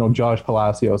then, Josh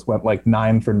Palacios went like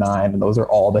 9 for 9, and those are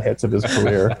all the hits of his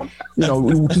career.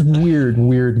 Just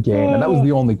weird game. And that was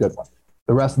the only good one.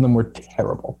 The rest of them were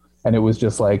terrible. And it was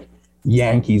just like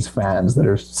Yankees fans that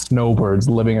are snowbirds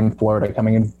living in Florida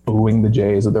coming and booing the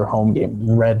Jays at their home game.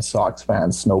 Red Sox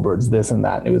fans, snowbirds, this and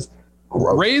that. And it was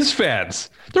gross. Rays fans.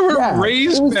 There were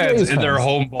Rays fans in their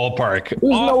home ballpark. There's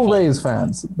no Rays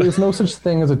fans. There's no such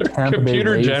thing as a Tampa Bay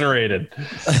computer Rays. Generated.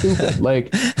 Stupid. Like,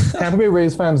 Tampa Bay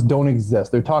Rays fans don't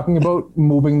exist. They're talking about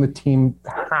moving the team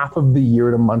half of the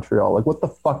year to Montreal. Like, what the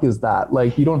fuck is that?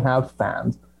 Like, you don't have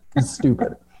fans. It's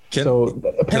stupid. Can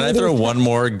I throw one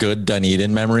more good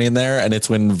Dunedin memory in there? And it's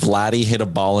when Vladdy hit a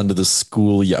ball into the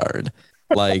schoolyard.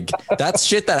 Like, that's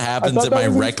shit that happens at my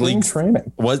rec league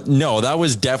training. That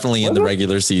was definitely in the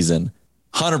regular season.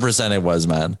 100% it was,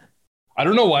 man. I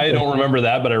don't know why I don't remember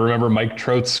that, but I remember Mike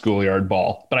Trout's schoolyard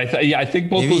ball. But I think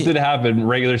both those did happen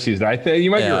regular season. I think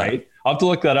you might be right. I'll have to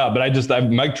look that up. But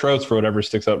Mike Trout's for whatever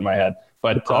sticks out in my head.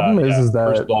 But the problem is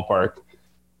that first ballpark.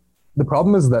 The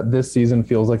problem is that this season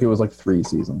feels like it was like 3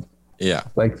 seasons. Yeah.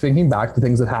 Like, thinking back to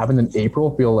things that happened in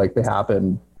April feel like they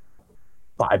happened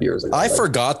 5 years ago. I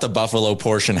forgot the Buffalo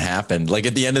portion happened. Like,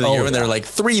 at the end of the year when there were like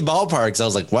 3 ballparks, I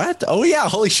was like, what? Oh yeah.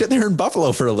 Holy shit. They were in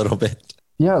Buffalo for a little bit.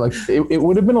 Yeah. Like, it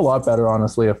would have been a lot better,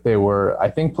 honestly, if they were. I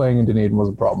think playing in Dunedin was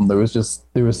a problem. There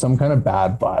was some kind of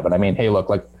bad vibe. And I mean, hey, look,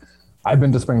 like, I've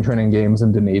been to spring training games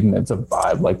in Dunedin. It's a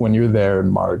vibe. Like, when you're there in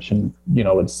March and,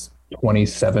 it's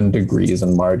 27 degrees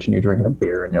in March and you're drinking a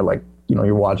beer and you're like,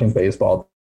 you're watching baseball.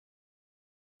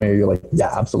 You're like, yeah,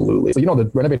 absolutely. So, the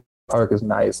renovated park is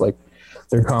nice. Like,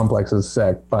 their complex is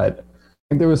sick, but I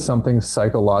think there was something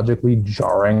psychologically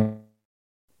jarring.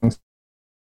 All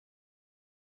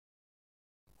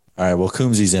right. Well,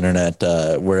 Coombsy's internet,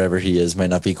 wherever he is, might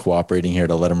not be cooperating here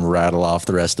to let him rattle off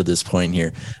the rest of this point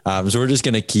here. So we're just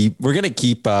going to keep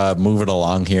moving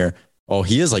along here. Oh,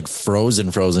 he is like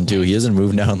frozen too. He hasn't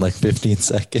moved now in like 15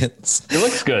 seconds. It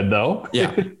looks good though.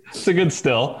 Yeah. It's a good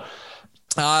still.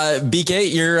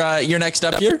 BK, you're next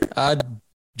up here.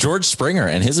 George Springer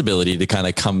and his ability to kind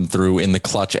of come through in the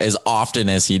clutch as often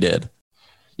as he did.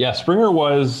 Yeah, Springer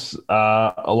was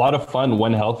a lot of fun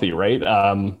when healthy, right?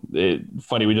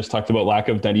 Funny, we just talked about lack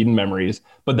of Dunedin memories,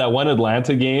 but that one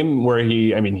Atlanta game where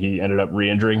he ended up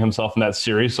re-injuring himself in that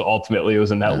series, so ultimately it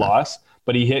was a net loss.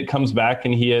 But comes back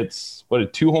and he hits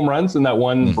 2 home runs in that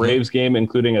one Braves game,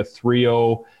 including a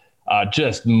 3-0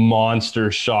 just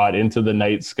monster shot into the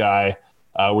night sky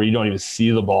where you don't even see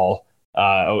the ball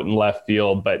out in left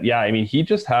field. But yeah, he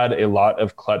just had a lot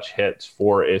of clutch hits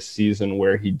for a season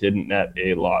where he didn't net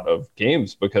a lot of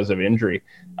games because of injury.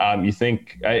 You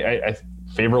think I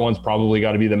favorite one's probably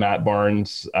got to be the Matt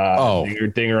Barnes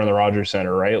dinger on the Rogers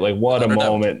Center, right? Like, what a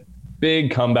moment.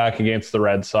 Big comeback against the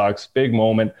Red Sox. Big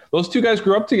moment. Those 2 guys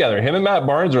grew up together. Him and Matt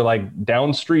Barnes are like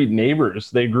down street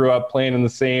neighbors. They grew up playing in the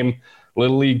same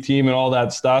little league team and all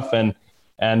that stuff. And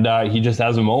he just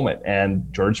has a moment. And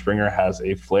George Springer has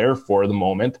a flair for the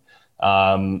moment.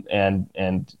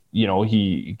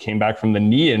 He came back from the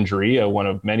knee injury, one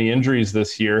of many injuries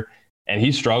this year, and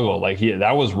he struggled.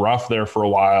 That was rough there for a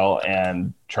while.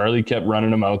 And Charlie kept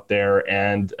running him out there,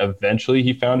 and eventually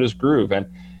he found his groove.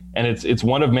 And it's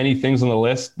one of many things on the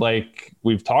list, like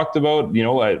we've talked about,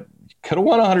 could have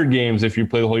won 100 games if you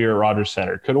play the whole year at Rogers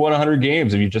Center. Could have won 100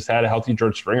 games if you just had a healthy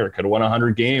George Springer. Could have won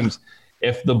 100 games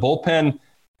if the bullpen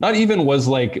not even was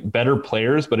like better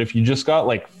players, but if you just got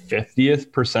like 50th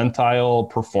percentile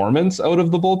performance out of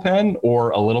the bullpen,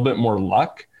 or a little bit more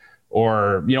luck,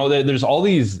 or, you know, there's all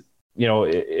these, you know,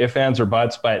 if, ands, or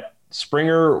buts, but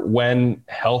Springer, when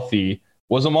healthy,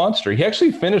 was a monster. He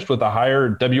actually finished with a higher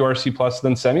WRC plus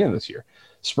than Semien this year.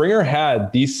 Springer had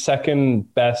the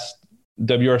second best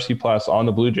WRC plus on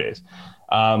the Blue Jays.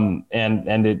 And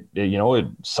it, you know, it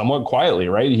somewhat quietly,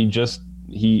 right?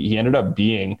 He ended up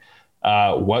being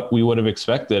what we would have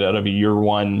expected out of a year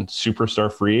one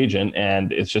superstar free agent.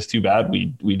 And it's just too bad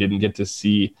we didn't get to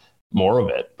see more of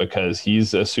it, because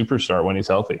he's a superstar when he's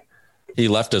healthy. He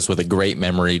left us with a great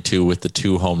memory too, with the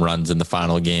 2 home runs in the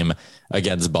final game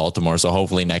against Baltimore. So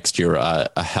hopefully next year,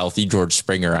 a healthy George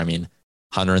Springer, I mean,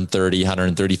 130,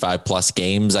 135 plus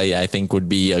games, I think would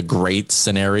be a great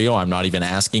scenario. I'm not even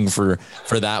asking for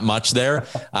that much there.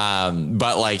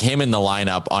 But like him in the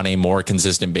lineup on a more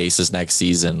consistent basis next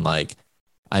season, like,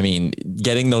 I mean,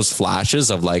 getting those flashes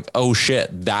of like, oh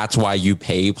shit, that's why you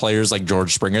pay players like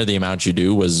George Springer the amount you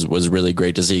do was really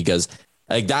great to see, because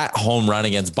like that home run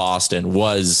against Boston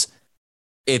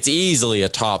it's easily a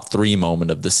top 3 moment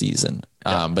of the season.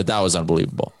 But that was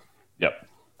unbelievable. Yep.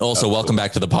 Also, absolutely. Welcome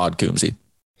back to the pod, Coombsy.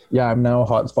 Yeah, I'm now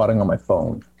hotspotting on my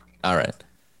phone. All right.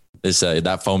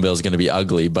 That phone bill is going to be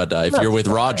ugly, but if you're with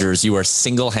Rogers, you are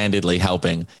single-handedly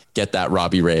helping get that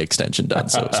Robbie Ray extension done.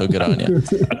 So good on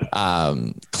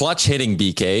you. Clutch hitting,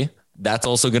 BK. That's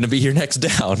also going to be your next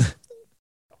down.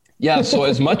 Yeah. So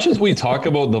as much as we talk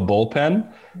about the bullpen,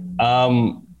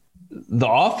 the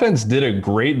offense did a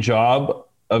great job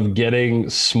of getting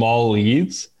small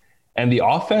leads, and the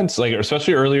offense, like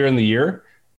especially earlier in the year,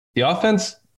 the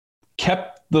offense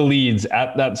kept the leads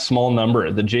at that small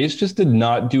number. The Jays just did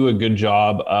not do a good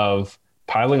job of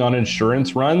piling on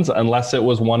insurance runs unless it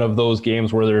was one of those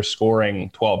games where they're scoring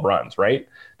 12 runs, right?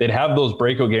 They'd have those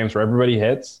breakout games where everybody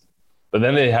hits, but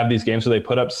then they have these games where they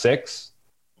put up 6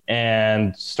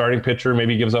 and starting pitcher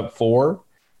maybe gives up 4,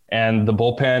 and the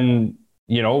bullpen,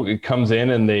 you know, it comes in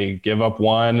and they give up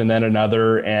 1 and then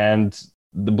another, and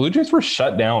the Blue Jays were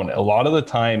shut down a lot of the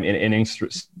time in innings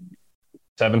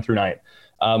 7 through 9.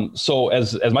 So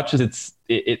as much as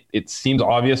it seems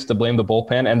obvious to blame the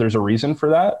bullpen, and there's a reason for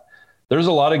that, there's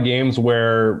a lot of games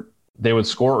where they would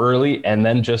score early and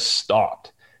then just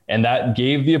stopped. And that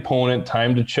gave the opponent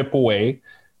time to chip away,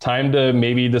 time to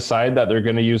maybe decide that they're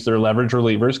going to use their leverage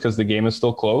relievers because the game is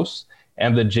still close.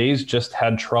 And the Jays just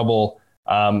had trouble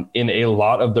in a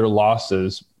lot of their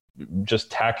losses,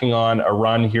 just tacking on a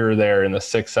run here or there in the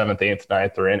 6th, 7th, 8th,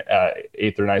 9th, or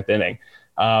 8th or 9th inning.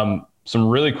 Some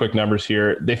really quick numbers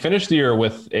here. They finished the year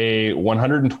with a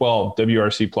 112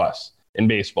 WRC plus in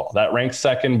baseball. That ranks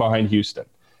 2nd behind Houston.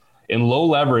 In low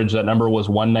leverage, that number was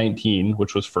 119,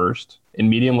 which was 1st. In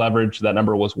medium leverage, that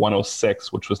number was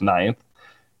 106, which was 9th.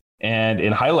 And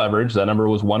in high leverage, that number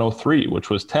was 103, which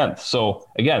was 10th. So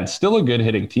again, still a good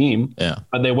hitting team. Yeah.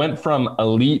 But they went from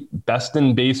elite best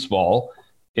in baseball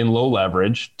in low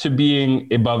leverage to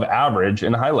being above average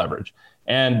in high leverage.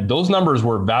 And those numbers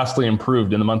were vastly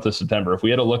improved in the month of September. If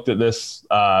we had looked at this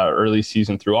early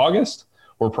season through August,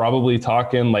 we're probably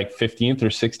talking like 15th or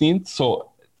 16th.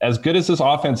 So as good as this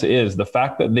offense is, the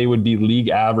fact that they would be league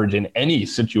average in any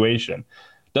situation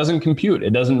doesn't compute.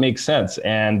 It doesn't make sense.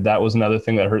 And that was another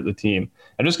thing that hurt the team.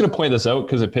 I'm just going to point this out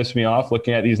because it pissed me off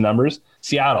looking at these numbers.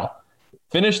 Seattle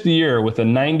finished the year with a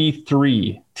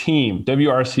 93 team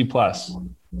WRC plus,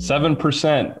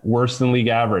 7% worse than league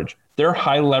average. Their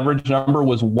high leverage number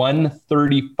was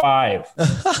 135.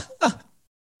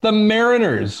 The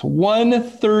Mariners,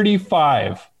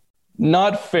 135.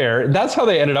 Not fair. That's how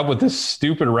they ended up with this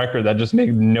stupid record that just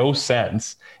made no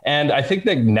sense. And I think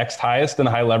the next highest in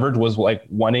high leverage was like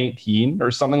 118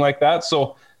 or something like that.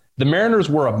 So the Mariners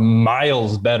were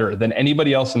miles better than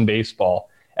anybody else in baseball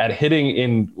at hitting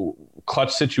in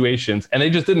clutch situations. And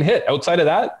they just didn't hit. Outside of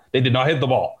that, they did not hit the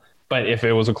ball. But if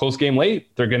it was a close game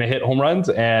late, they're going to hit home runs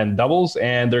and doubles,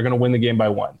 and they're going to win the game by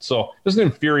 1. So this is an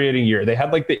infuriating year. They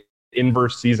had like the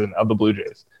inverse season of the Blue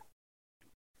Jays.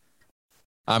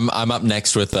 I'm up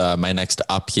next with my next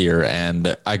up here,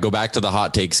 and I go back to the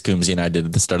hot takes Coombsy and I did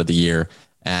at the start of the year.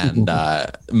 And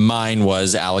mine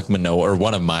was Alek Manoah, or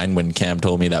one of mine, when Cam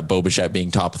told me that Bo Bichette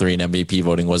being top 3 in MVP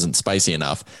voting wasn't spicy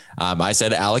enough. I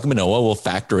said Alek Manoah will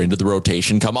factor into the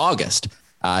rotation come August.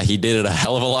 He did it a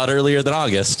hell of a lot earlier than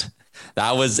August.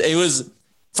 It was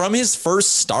from his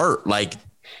first start, like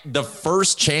the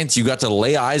first chance you got to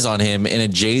lay eyes on him in a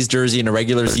Jays jersey in a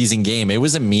regular season game. It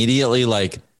was immediately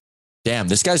like, damn,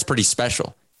 this guy's pretty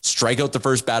special. strike out the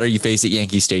first batter you face at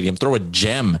Yankee Stadium, throw a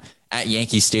gem at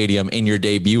Yankee Stadium in your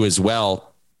debut as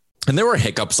well. And there were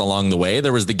hiccups along the way.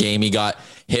 There was the game he got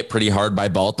hit pretty hard by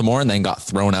Baltimore and then got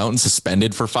thrown out and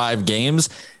suspended for 5 games.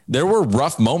 There were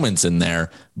rough moments in there,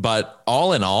 but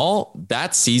all in all,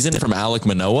 that season from Alek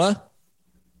Manoah,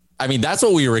 I mean, that's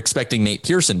what we were expecting Nate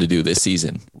Pearson to do this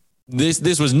season.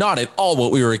 This was not at all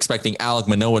what we were expecting Alek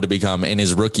Manoah to become in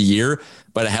his rookie year.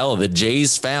 But hell, the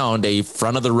Jays found a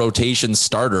front of the rotation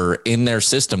starter in their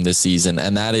system this season,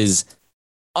 and that is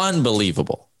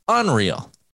unbelievable,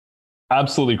 unreal.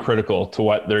 Absolutely critical to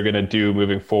what they're going to do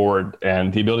moving forward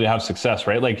and the ability to have success,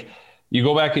 right? Like, you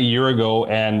go back a year ago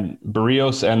and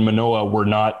Berrios and Manoah were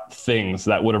not things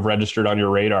that would have registered on your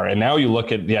radar. And now you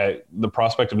look at the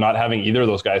prospect of not having either of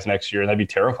those guys next year, and that'd be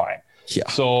terrifying. Yeah.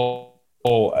 So,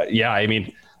 I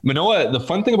mean, Manoah, the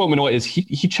fun thing about Manoah is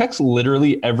he checks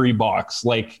literally every box.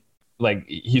 Like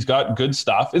he's got good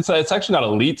stuff. It's actually not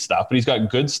elite stuff, but he's got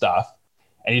good stuff.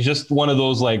 And he's just one of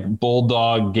those like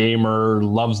bulldog gamer,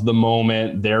 loves the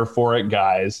moment, there for it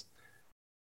guys.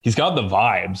 He's got the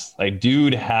vibes. Like,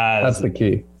 dude has that's the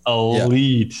key.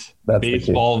 Elite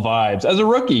baseball vibes. As a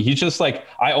rookie, he's just like,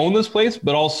 I own this place,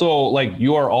 but also like,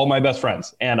 you are all my best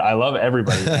friends and I love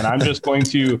everybody. And I'm just going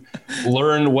to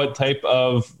learn what type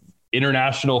of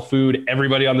international food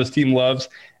everybody on this team loves.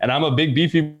 And I'm a big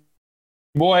beefy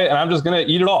boy and I'm just going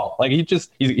to eat it all. Like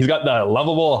he's got the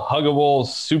lovable, huggable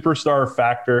superstar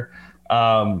factor.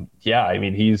 I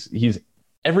mean, he's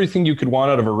everything you could want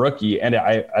out of a rookie. And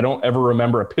I don't ever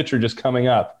remember a pitcher just coming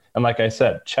up and, like I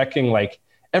said, checking like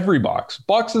every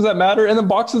boxes that matter and the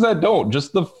boxes that don't,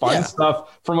 just the fun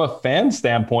stuff from a fan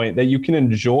standpoint that you can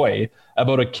enjoy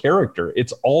about a character.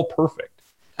 It's all perfect.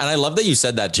 And I love that you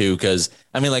said that too, because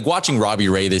I mean, like watching Robbie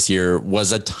Ray this year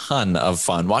was a ton of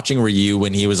fun. Watching Ryu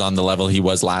when he was on the level he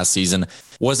was last season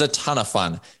was a ton of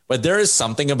fun. But there is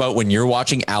something about when you're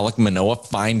watching Alek Manoah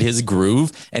find his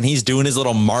groove and he's doing his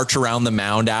little march around the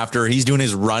mound after he's doing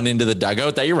his run into the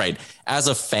dugout, that you're right. As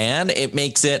a fan, it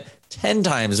makes it 10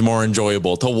 times more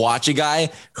enjoyable to watch a guy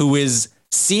who is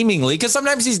seemingly, because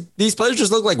sometimes these players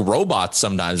just look like robots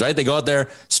sometimes, right? They go out there,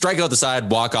 strike out the side,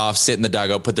 walk off, sit in the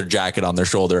dugout, put their jacket on their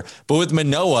shoulder. But with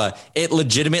Manoah, it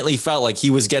legitimately felt like he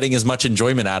was getting as much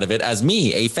enjoyment out of it as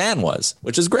me, a fan, was,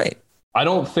 which is great. I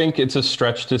don't think it's a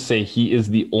stretch to say he is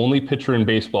the only pitcher in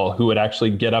baseball who would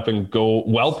actually get up and go,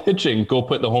 while pitching, go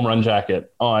put the home run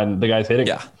jacket on the guys hitting.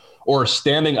 Yeah. Or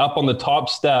standing up on the top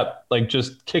step, like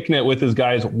just kicking it with his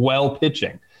guys while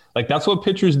pitching. Like that's what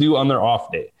pitchers do on their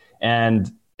off day.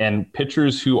 And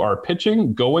pitchers who are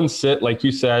pitching go and sit, like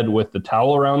you said, with the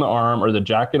towel around the arm or the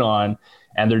jacket on,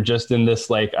 and they're just in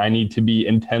this, like, I need to be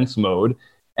intense mode.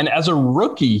 And as a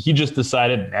rookie, he just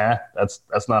decided, that's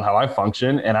not how I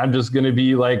function. And I'm just going to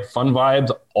be like fun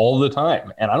vibes all the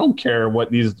time. And I don't care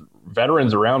what these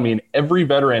veterans around me, and every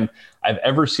veteran I've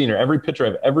ever seen or every pitcher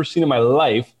I've ever seen in my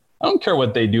life, I don't care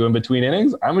what they do in between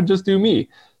innings. I'm going to just do me.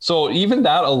 So even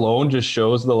that alone just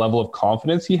shows the level of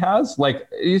confidence he has. Like,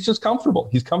 he's just comfortable.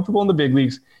 He's comfortable in the big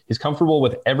leagues. He's comfortable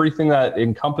with everything that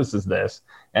encompasses this.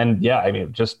 And yeah, I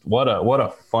mean, just what a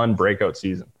fun breakout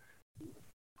season.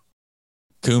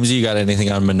 Coombsy, you got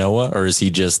anything on Manoah, or is he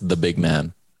just the big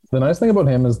man? The nice thing about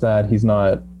him is that he's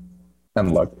not,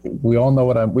 and look, we all know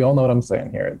what I'm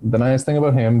saying here. The nice thing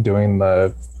about him doing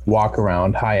the walk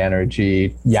around, high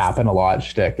energy, yapping a lot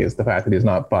shtick is the fact that he's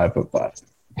not 5'5".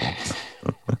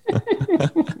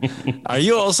 Are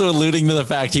you also alluding to the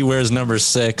fact he wears number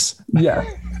 6? Yeah,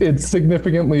 it's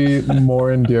significantly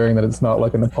more endearing that it's not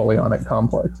like a Napoleonic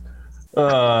complex.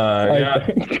 I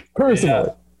think,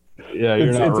 personally. Yeah,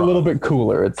 it's a little bit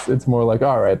cooler. It's more like,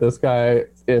 all right, this guy,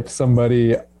 if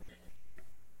somebody,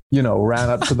 ran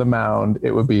up to the mound,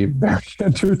 it would be very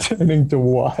entertaining to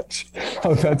watch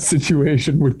how that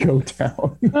situation would go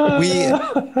down.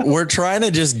 We're trying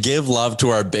to just give love to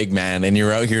our big man, and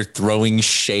you're out here throwing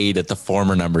shade at the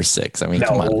former number 6. I mean,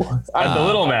 come on. The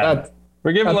little man.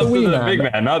 We're giving love to the big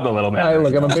man, not the little man.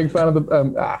 Look, I'm a big fan of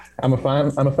the. I'm a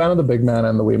fan of the big man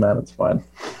and the wee man. It's fine,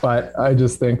 but I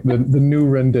just think the new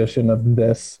rendition of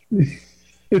this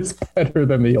is better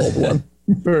than the old one.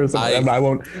 Personally, I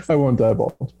won't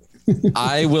divulge.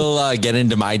 I will get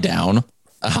into my down.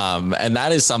 And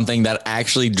that is something that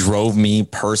actually drove me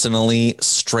personally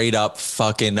straight up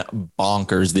fucking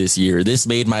bonkers this year. This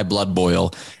made my blood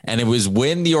boil. And it was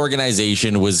when the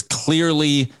organization was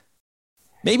clearly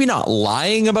maybe not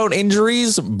lying about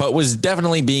injuries, but was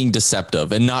definitely being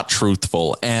deceptive and not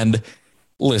truthful. And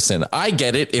listen, I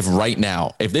get it if right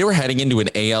now, if they were heading into an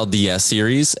ALDS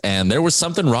series and there was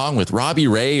something wrong with Robbie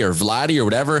Ray or Vladdy or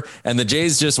whatever, and the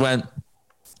Jays just went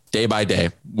day by day,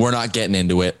 we're not getting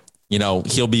into it.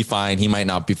 he'll be fine. He might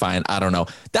not be fine. I don't know.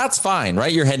 That's fine,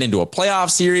 right? You're heading into a playoff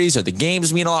series or the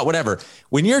games mean a lot, whatever.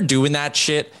 When you're doing that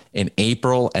shit in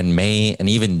April and May and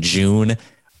even June,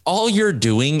 all you're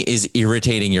doing is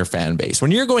irritating your fan base.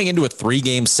 When you're going into a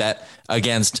 3-game set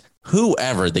against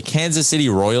whoever, the Kansas City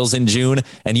Royals in June,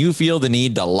 and you feel the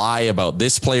need to lie about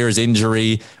this player's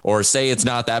injury or say it's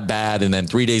not that bad, and then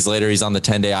 3 days later he's on the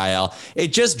 10-day IL,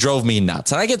 it just drove me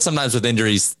nuts. And I get sometimes with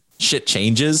injuries, shit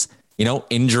changes.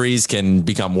 Injuries can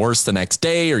become worse the next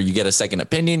day, or you get a second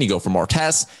opinion, you go for more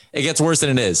tests. It gets worse than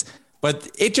it is. But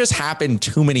it just happened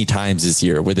too many times this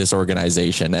year with this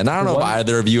organization. And I don't know if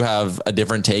either of you have a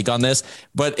different take on this,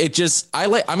 but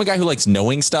I'm a guy who likes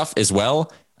knowing stuff as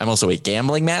well. I'm also a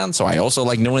gambling man, so I also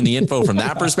like knowing the info from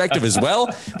that perspective as well.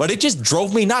 But it just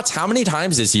drove me nuts. How many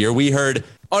times this year we heard,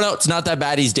 oh no, it's not that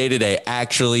bad. He's day-to-day,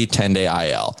 actually 10-day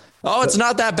IL. Oh, it's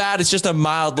not that bad. It's just a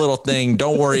mild little thing.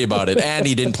 Don't worry about it. And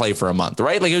he didn't play for a month,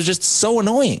 right? Like, it was just so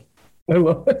annoying. I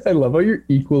love how you're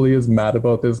equally as mad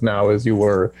about this now as you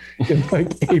were in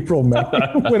April, May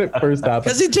when it first happened.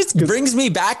 Because it just brings me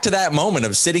back to that moment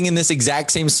of sitting in this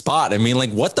exact same spot. I mean,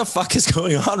 what the fuck is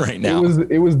going on right now?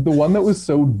 It was the one that was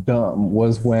so dumb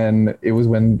was when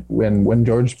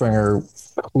George Springer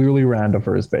clearly ran to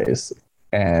first base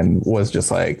and was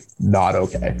just not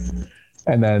okay.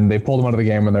 And then they pulled him out of the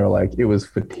game and they were like, it was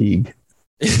fatigue.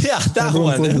 Yeah, that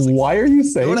one. Why are you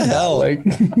saying that? Hell?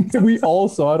 We all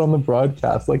saw it on the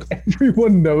broadcast.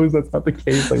 Everyone knows that's not the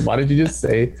case. Why did you just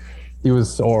say he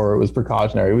was sore? It was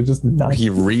precautionary. It was just nuts. He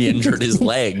re-injured his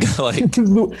leg. And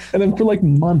then for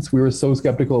months, we were so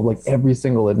skeptical of every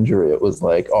single injury. It was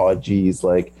oh, geez,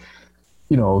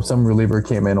 some reliever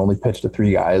came in, only pitched to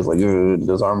 3 guys.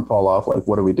 Does arm fall off?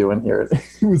 What are we doing here?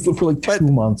 It was for 2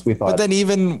 months. We thought. But then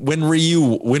even when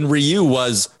Ryu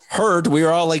was hurt, we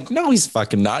were all like, no, he's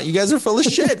fucking not. You guys are full of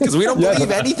shit because we don't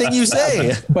believe anything you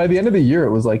say. By the end of the year,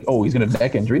 it was oh, he's going to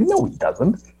neck injury. No, he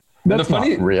doesn't. That's not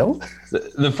real.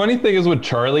 The funny thing is with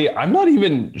Charlie, I'm not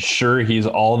even sure he's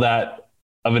all that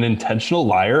of an intentional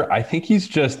liar. I think he's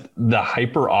just the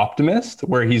hyper optimist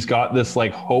where he's got this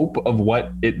hope of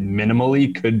what it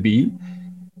minimally could be.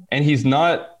 And he's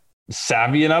not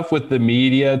savvy enough with the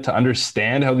media to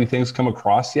understand how these things come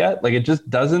across yet. It just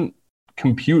doesn't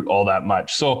compute all that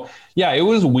much. So yeah, it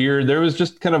was weird. There was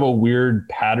just kind of a weird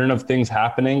pattern of things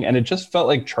happening. And it just felt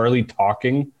like Charlie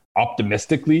talking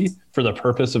optimistically for the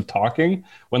purpose of talking,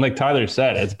 when Tyler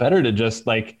said, it's better to just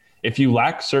if you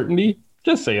lack certainty,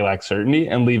 just say you lack certainty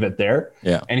and leave it there.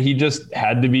 Yeah. And he just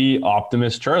had to be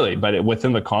optimist Charlie, but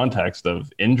within the context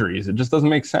of injuries, it just doesn't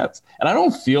make sense. And I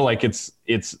don't feel like it's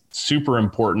super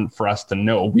important for us to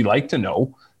know. We like to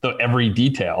know every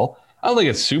detail. I don't think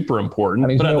it's super important,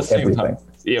 but at the same time,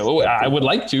 I would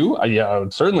like to. I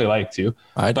would certainly like to.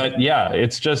 But yeah,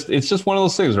 it's just one of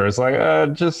those things where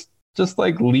it's just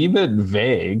leave it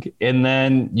vague and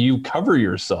then you cover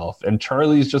yourself. And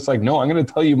Charlie's just no, I'm going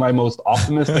to tell you my most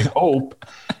optimistic hope.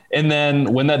 And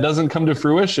then when that doesn't come to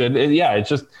fruition,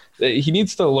 he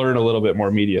needs to learn a little bit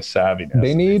more media savviness.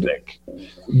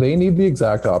 They need the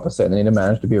exact opposite. They need to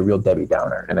manage to be a real Debbie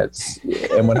Downer.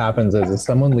 And what happens is if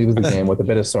someone leaves the game with a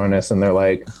bit of soreness and they're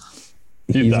like,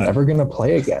 he's never going to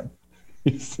play again.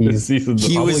 He was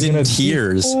in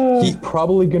tears. He's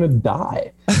probably going to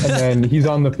die. And then he's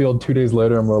on the field 2 days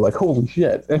later and we're like, holy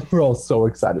shit. And we're all so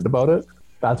excited about it.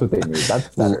 That's what they need.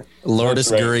 That's better.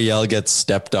 Lourdes Gurriel gets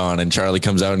stepped on and Charlie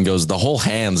comes out and goes, the whole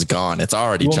hand's gone. It's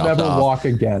already chopped off. We'll never walk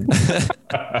again.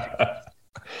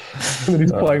 And then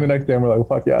he's playing the next day and we're like,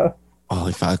 fuck yeah.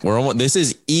 Holy fuck. This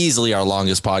is easily our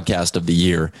longest podcast of the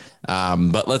year.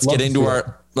 But let's get into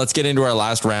our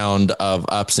last round of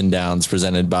ups and downs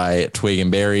presented by Twig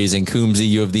and Berries. And Coombsy,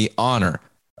 you have the honor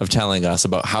of telling us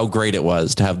about how great it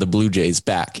was to have the Blue Jays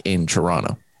back in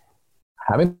Toronto.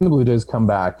 Having the Blue Jays come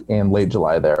back in late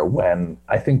July there, when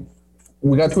I think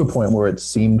we got to a point where it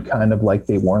seemed kind of like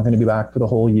they weren't going to be back for the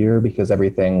whole year because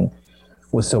everything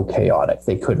was so chaotic.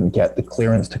 They couldn't get the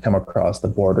clearance to come across the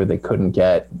border. They couldn't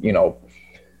get,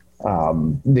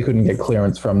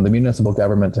 clearance from the municipal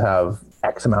government to have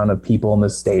X amount of people in the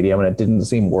stadium, and it didn't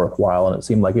seem worthwhile. And it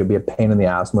seemed like it would be a pain in the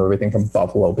ass, move everything from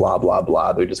Buffalo, blah, blah,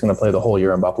 blah. They're just going to play the whole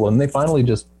year in Buffalo. And they finally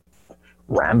just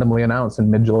randomly announced in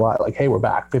mid-July, hey, we're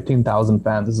back, 15,000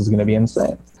 fans. This is going to be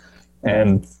insane.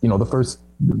 And, the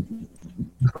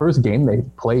first game they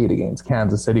played against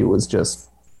Kansas City was just,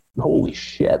 holy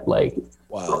shit, wow.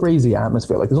 Crazy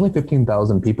atmosphere. There's only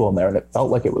 15,000 people in there, and it felt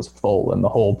like it was full. And the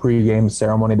whole pregame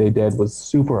ceremony they did was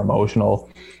super emotional.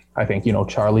 I think,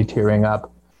 Charlie tearing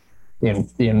up in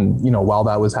while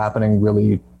that was happening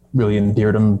really, really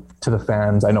endeared him to the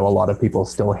fans. I know a lot of people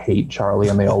still hate Charlie,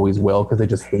 and they always will because they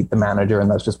just hate the manager, and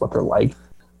that's just what they're like.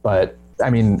 But I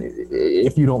mean,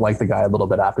 if you don't like the guy a little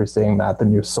bit after seeing that,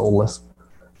 then you're soulless.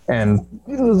 And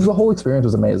the whole experience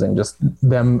was amazing. Just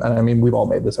them, and I mean, we've all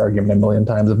made this argument a million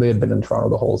times. If they had been in Toronto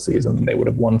the whole season, they would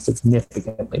have won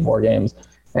significantly more games.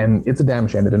 And it's a damn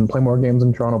shame they didn't play more games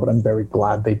in Toronto, but I'm very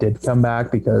glad they did come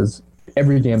back, because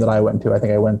every game that I went to, I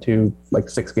think I went to like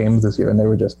 6 games this year, and they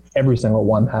were just, every single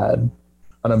one had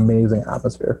an amazing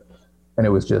atmosphere. And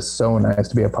it was just so nice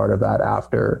to be a part of that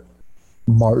after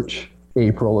March,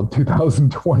 April of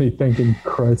 2020, thinking,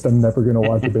 Christ, I'm never going to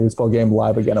watch a baseball game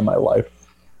live again in my life.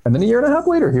 And then a year and a half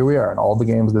later, here we are. And all the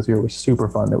games this year were super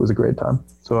fun. It was a great time.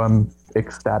 So I'm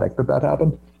ecstatic that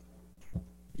happened.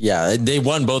 Yeah, they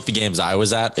won both the games I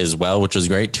was at as well, which was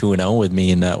great. 2-0 with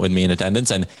me in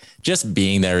attendance, and just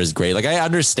being there is great. Like, I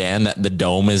understand that the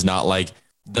Dome is not like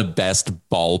the best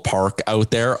ballpark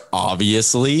out there,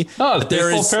 obviously. Oh, it's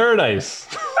baseball paradise.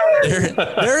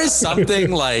 There is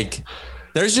something like,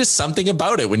 there's just something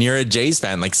about it when you're a Jays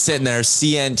fan, like sitting there,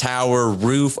 CN Tower,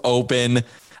 roof open.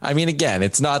 I mean, again,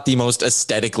 it's not the most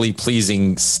aesthetically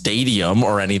pleasing stadium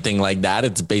or anything like that.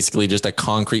 It's basically just a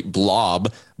concrete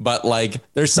blob, but like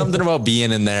there's something about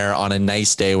being in there on a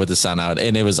nice day with the sun out,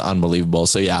 and it was unbelievable.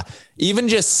 So yeah, even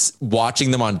just watching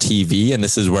them on TV, and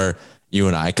this is where you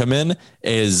and I come in,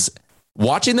 is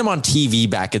watching them on TV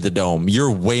back at the Dome. You're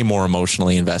way more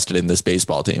emotionally invested in this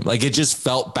baseball team. Like, it just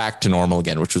felt back to normal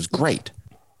again, which was great.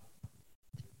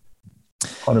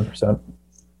 100%.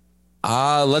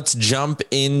 Let's jump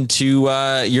into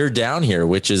your down here,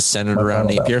 which is centered around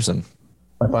Nate Pearson.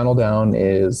 My final down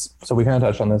is, so we kind of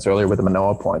touched on this earlier with the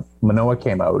Manoah point. Manoah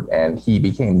came out and he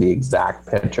became the exact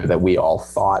pitcher that we all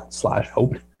thought /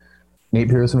 hoped Nate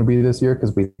Pearson would be this year,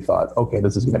 because we thought, okay,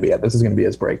 this is going to be it. This is going to be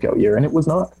his breakout year. And it was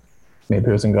not. Nate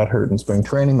Pearson got hurt in spring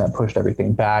training. That pushed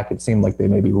everything back. It seemed like they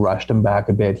maybe rushed him back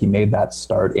a bit. He made that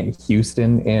start in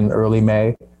Houston in early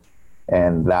May,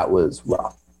 and that was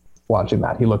rough. Watching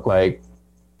that, he looked like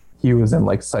he was in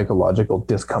like psychological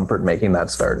discomfort making that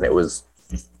start, and it was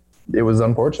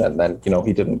unfortunate. And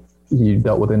then, he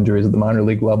dealt with injuries at the minor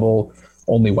league level,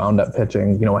 only wound up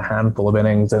pitching, a handful of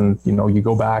innings. And, you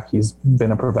go back, he's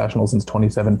been a professional since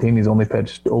 2017. He's only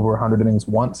pitched over 100 innings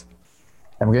once.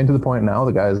 And we're getting to the point now,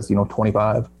 the guy's,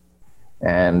 25.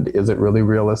 And is it really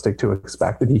realistic to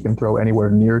expect that he can throw anywhere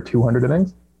near 200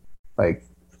 innings? Like,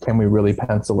 can we really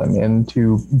pencil him in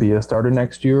to be a starter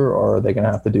next year? Or are they going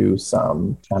to have to do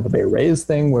some Tampa Bay Rays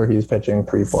thing where he's pitching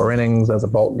 3-4 innings as a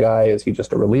bulk guy? Is he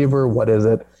just a reliever? What is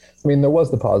it? I mean, there was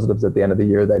the positives at the end of the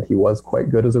year that he was quite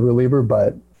good as a reliever,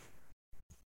 but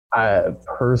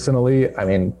personally, I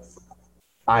mean,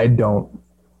 I don't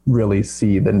really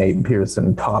see the Nate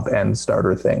Pearson top end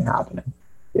starter thing happening.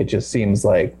 It just seems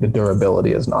like the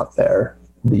durability is not there.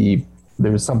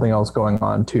 There's something else going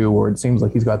on too, where it seems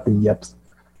like he's got the yips,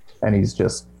 and he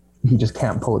just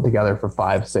can't pull it together for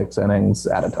 5-6 innings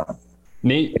at a time.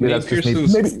 Nate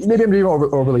Pearson. Maybe I'm being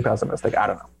overly pessimistic. I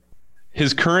don't know.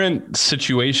 His current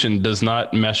situation does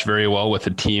not mesh very well with a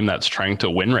team that's trying to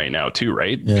win right now too,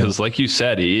 right? Because like you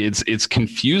said, it's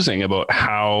confusing about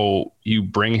how you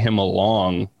bring him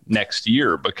along next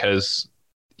year, because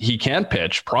he can't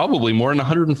pitch probably more than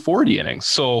 140 innings.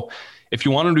 So if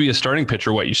you want him to be a starting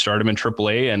pitcher, you start him in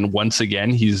AAA, and once again,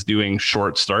 he's doing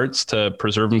short starts to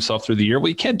preserve himself through the year. Well,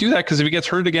 you can't do that, because if he gets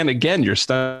hurt again, you're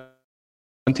stunting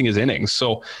his innings.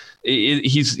 So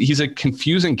he's a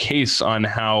confusing case on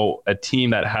how a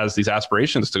team that has these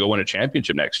aspirations to go win a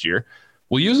championship next year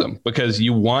will use him, because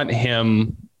you want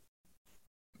him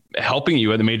helping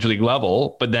you at the major league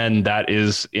level, but then that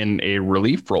is in a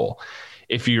relief role.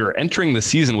 If you're entering the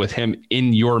season with him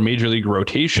in your major league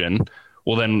rotation,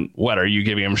 well, then what? Are you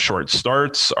giving him short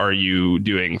starts? Are you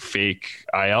doing fake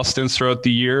IL stints throughout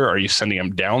the year? Are you sending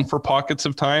him down for pockets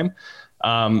of time?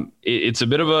 It's a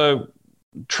bit of a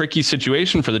tricky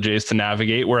situation for the Jays to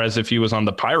navigate. Whereas if he was on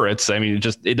the Pirates, I mean,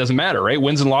 it doesn't matter, right?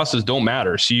 Wins and losses don't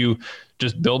matter. So you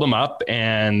just build him up,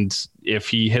 and if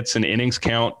he hits an innings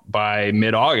count by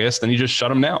mid-August, then you just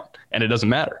shut him down, and it doesn't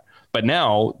matter. But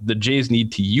now the Jays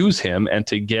need to use him and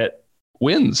to get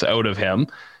wins out of him,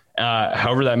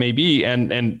 however that may be.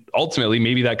 And ultimately,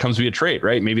 maybe that comes via trade,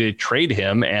 right? Maybe they trade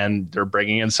him and they're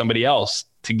bringing in somebody else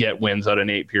to get wins out of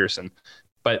Nate Pearson.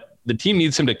 But the team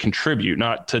needs him to contribute,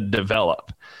 not to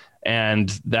develop. And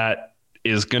that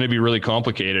is going to be really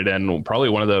complicated, and probably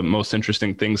one of the most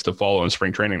interesting things to follow in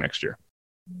spring training next year.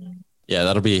 Yeah,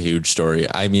 that'll be a huge story.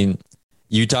 I mean,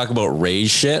 you talk about Rays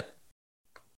shit.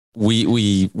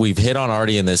 We've hit on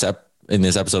already in this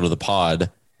episode of the pod,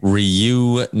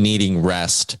 Ryu needing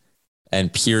rest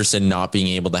and Pearson not being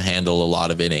able to handle a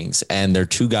lot of innings. And they're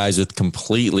two guys with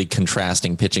completely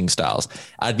contrasting pitching styles.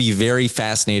 I'd be very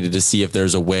fascinated to see if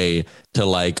there's a way to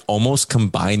like almost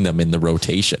combine them in the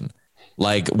rotation.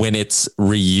 Like when it's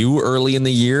Ryu early in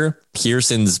the year,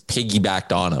 Pearson's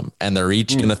piggybacked on him and they're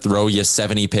each going to throw you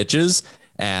 70 pitches.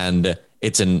 And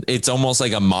it's almost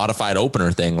like a modified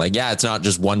opener thing. Like, yeah, it's not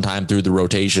just one time through the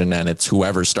rotation and it's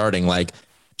whoever's starting. Like,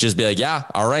 just be like, yeah,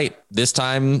 all right, this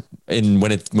time when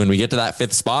we get to that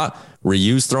fifth spot,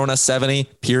 Ryu's throwing us 70,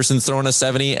 Pearson's throwing us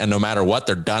 70, and no matter what,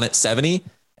 they're done at 70.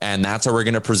 And that's how we're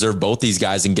going to preserve both these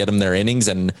guys and get them their innings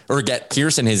or get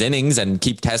Pearson his innings and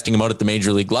keep testing him out at the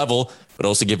major league level, but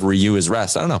also give Ryu his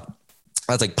rest. I don't know.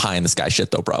 That's like pie in the sky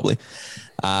shit though, probably.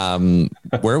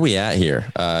 Where are we at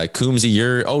here? Coombsy,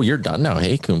 you're done now.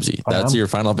 Hey, Coombsy, that's your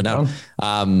final up and down.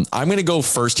 I'm going to go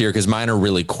first here because mine are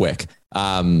really quick.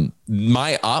 My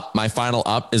final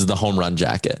up is the home run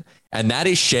jacket. And that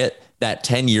is shit that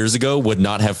 10 years ago would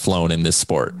not have flown in this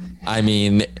sport. I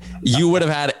mean, you would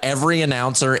have had every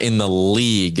announcer in the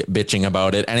league bitching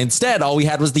about it. And instead, all we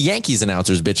had was the Yankees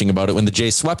announcers bitching about it when the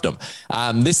Jays swept them.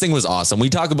 This thing was awesome.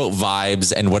 We talk about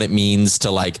vibes and what it means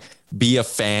to like be a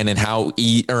fan and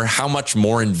how much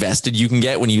more invested you can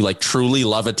get when you like truly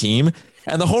love a team.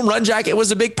 And the home run jacket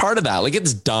was a big part of that. Like,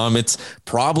 it's dumb. It's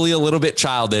probably a little bit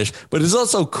childish, but it's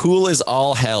also cool as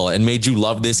all hell and made you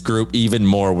love this group even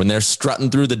more when they're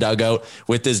strutting through the dugout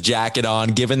with this jacket on,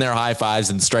 giving their high fives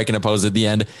and striking a pose at the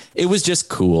end. It was just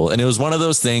cool. And it was one of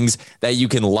those things that you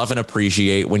can love and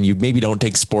appreciate when you maybe don't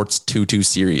take sports too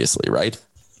seriously, right?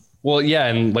 Well, yeah.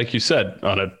 And like you said,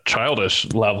 on a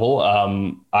childish level,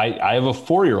 I have a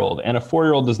 4-year-old, and a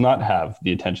 4-year-old does not have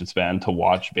the attention span to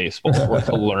watch baseball or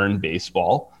to learn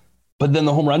baseball. But then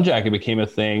the home run jacket became a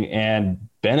thing, and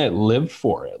Bennett lived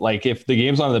for it. Like, if the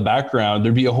game's on in the background,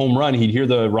 there'd be a home run. He'd hear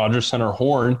the Rogers Center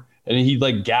horn and he'd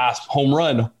like gasp, home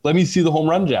run, let me see the home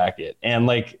run jacket. And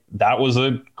like, that was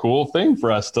a cool thing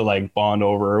for us to like bond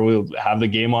over. We'll have the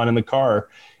game on in the car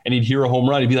and he'd hear a home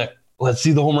run. He'd be like, let's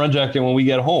see the home run jacket when we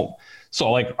get home.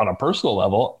 So like on a personal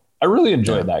level, I really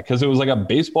enjoyed that because it was like a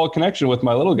baseball connection with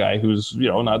my little guy who's, you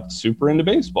know, not super into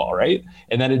baseball. Right.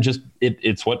 And then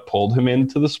it's what pulled him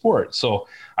into the sport. So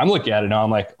I'm looking at it now.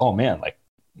 I'm like, oh man, like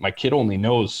my kid only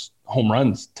knows home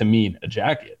runs to mean a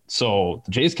jacket. So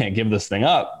the Jays can't give this thing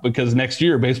up because next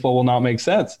year baseball will not make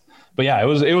sense. But yeah, it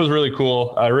was really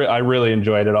cool. I really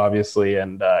enjoyed it, obviously.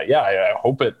 And I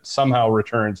hope it somehow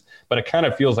returns, but it kind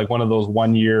of feels like one of those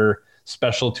 1 year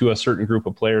special to a certain group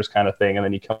of players kind of thing. And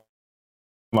then you come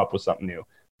up with something new.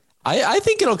 I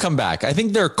think it'll come back. I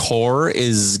think their core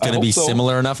is going to be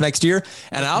similar enough next year.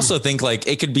 And I also think like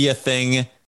it could be a thing,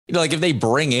 you know, like if they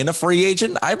bring in a free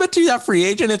agent, I bet you that free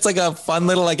agent, it's like a fun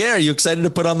little, like, hey, are you excited to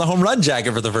put on the home run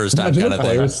jacket for the first time? Imagine kind of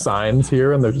players signs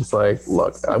here and they're just like,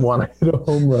 look, I want to hit a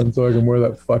home run so I can wear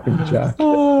that fucking jacket.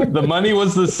 The money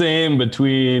was the same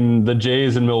between the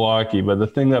Jays and Milwaukee, but the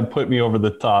thing that put me over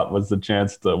the top was the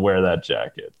chance to wear that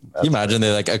jacket. Can you imagine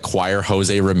they like acquire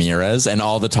Jose Ramirez and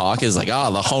all the talk is like,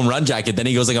 oh, the home run jacket. Then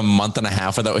he goes like a month and a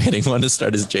half without hitting one to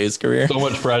start his Jays career. So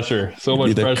much pressure. So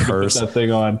much pressure to put that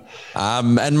thing on.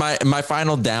 And my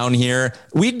final down here,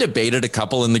 we debated a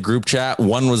couple in the group chat.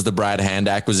 One was the Brad Hand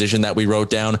acquisition that we wrote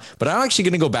down, but I'm actually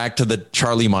going to go back to the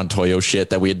Charlie Montoyo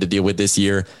shit that we had to deal with this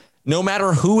year. No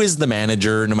matter who is the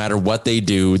manager, no matter what they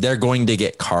do, they're going to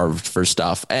get carved for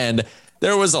stuff. And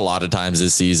there was a lot of times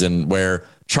this season where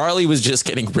Charlie was just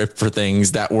getting ripped for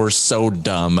things that were so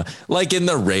dumb, like in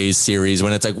the Rays series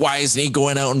when it's like, why isn't he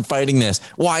going out and fighting this?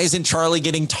 Why isn't Charlie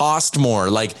getting tossed more?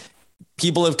 Like,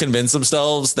 people have convinced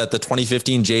themselves that the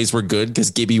 2015 Jays were good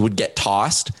because Gibby would get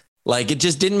tossed. Like, it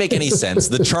just didn't make any sense.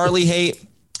 The Charlie hate.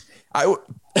 Oh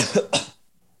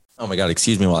my God,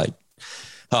 excuse me while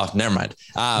oh, never mind.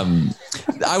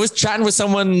 I was chatting with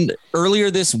someone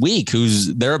earlier this week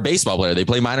they're a baseball player. They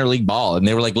play minor league ball. And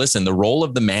they were like, listen, the role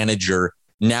of the manager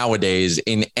nowadays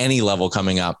in any level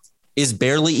coming up is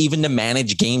barely even to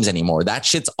manage games anymore. That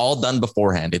shit's all done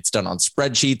beforehand. It's done on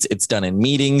spreadsheets. It's done in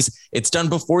meetings. It's done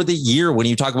before the year when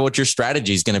you talk about what your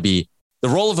strategy is going to be. The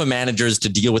role of a manager is to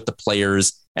deal with the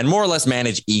players and more or less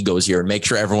manage egos here and make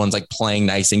sure everyone's like playing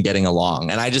nice and getting along.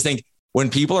 And I just think when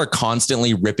people are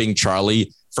constantly ripping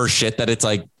Charlie for shit that it's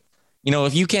like, you know,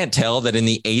 if you can't tell that in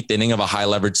the 8th inning of a high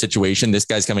leverage situation, this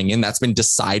guy's coming in, that's been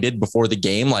decided before the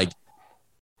game. Like,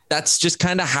 that's just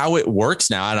kind of how it works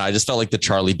now. And I just felt like the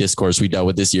Charlie discourse we dealt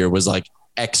with this year was like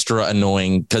extra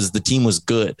annoying because the team was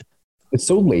good. It's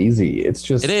so lazy. It's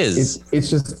just, it is. It's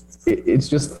just it's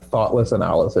just thoughtless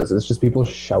analysis. It's just people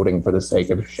shouting for the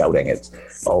sake of shouting. It's,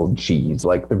 oh, geez.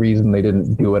 Like, the reason they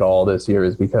didn't do it all this year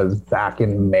is because back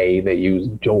in May, they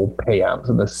used Joel Payamps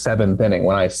in the 7th inning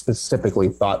when I specifically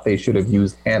thought they should have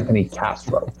used Anthony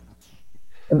Castro.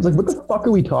 And it's like, what the fuck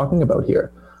are we talking about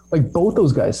here? Like, both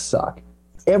those guys suck.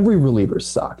 Every reliever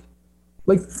sucked.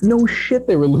 Like, no shit,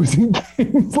 they were losing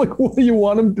games. Like, what do you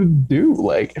want them to do?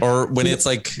 Like, or when it's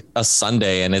like a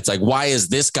Sunday and it's like, why is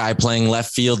this guy playing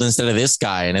left field instead of this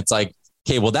guy? And it's like,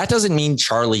 okay, well, that doesn't mean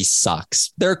Charlie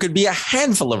sucks. There could be a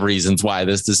handful of reasons why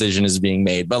this decision is being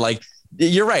made. But like,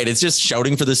 you're right. It's just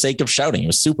shouting for the sake of shouting. It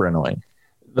was super annoying.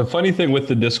 The funny thing with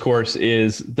the discourse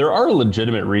is there are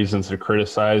legitimate reasons to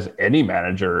criticize any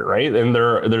manager, right? And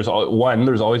there's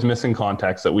always missing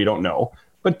context that we don't know.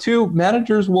 But 2,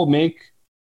 managers will make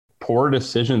poor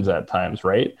decisions at times,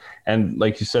 right? And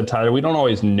like you said, Tyler, we don't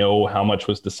always know how much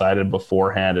was decided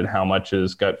beforehand and how much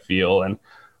is gut feel. And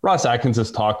Ross Atkins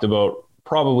has talked about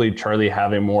probably Charlie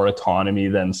having more autonomy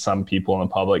than some people in the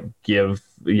public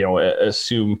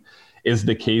assume is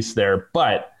the case there.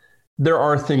 But there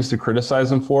are things to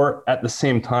criticize him for. At the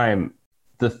same time,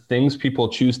 the things people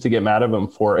choose to get mad at him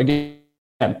for, again,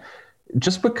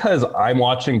 just because I'm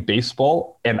watching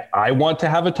baseball and I want to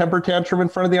have a temper tantrum in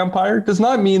front of the umpire does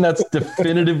not mean that's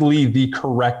definitively the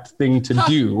correct thing to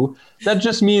do. That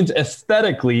just means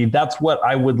aesthetically, that's what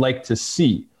I would like to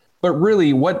see. But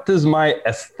really, what does my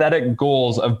aesthetic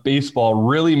goals of baseball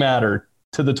really matter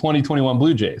to the 2021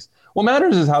 Blue Jays? What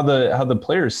matters is how the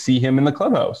players see him in the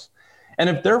clubhouse. And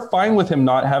if they're fine with him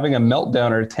not having a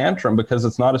meltdown or a tantrum because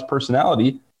it's not his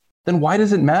personality, then why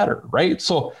does it matter, right?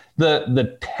 So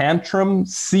the tantrum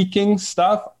seeking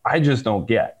stuff, I just don't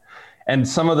get. And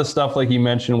some of the stuff like you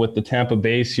mentioned with the Tampa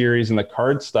Bay series and the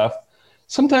card stuff,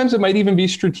 sometimes it might even be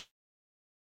strategic.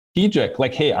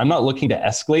 Like, hey, I'm not looking to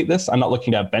escalate this. I'm not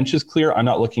looking to have benches clear. I'm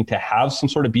not looking to have some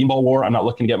sort of beanball war. I'm not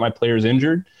looking to get my players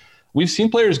injured. We've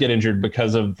seen players get injured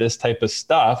because of this type of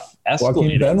stuff.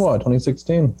 Joaquin Benoit,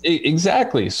 2016.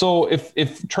 Exactly. So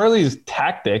if Charlie's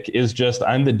tactic is just,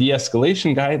 I'm the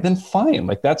de-escalation guy, then fine.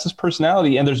 Like, that's his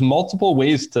personality. And there's multiple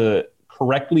ways to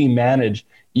correctly manage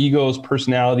egos,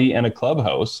 personality, and a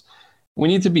clubhouse. We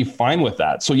need to be fine with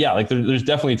that. So yeah, like there's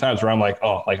definitely times where I'm like,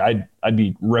 oh, like I'd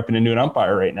be ripping into an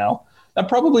umpire right now. That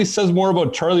probably says more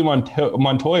about Charlie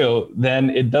Montoyo than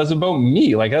it does about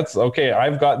me. Like, that's okay.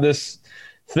 I've got this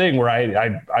thing where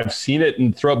I've seen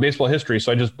it throughout baseball history,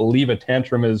 so I just believe a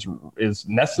tantrum is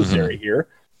necessary here.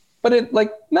 But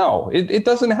it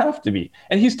doesn't have to be.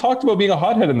 And he's talked about being a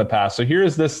hothead in the past. So here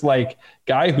is this like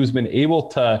guy who's been able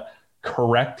to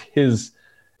correct his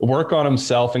work on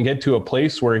himself and get to a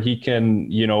place where he can,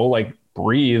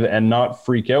 breathe and not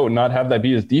freak out and not have that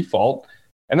be his default.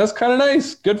 And that's kind of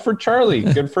nice. Good for Charlie.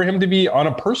 Good for him to be on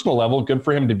a personal level. Good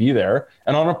for him to be there.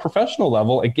 And on a professional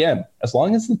level, again, as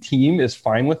long as the team is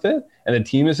fine with it and the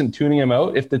team isn't tuning him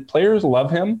out, if the players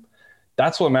love him,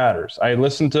 that's what matters. I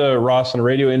listened to Ross on a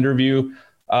radio interview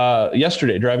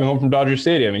yesterday, driving home from Dodger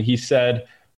Stadium, and he said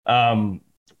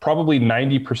probably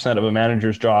 90% of a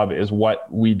manager's job is what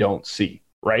we don't see,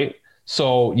 right?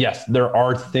 So yes, there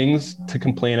are things to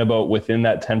complain about within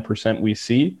that 10% we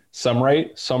see, some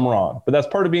right, some wrong, but that's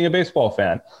part of being a baseball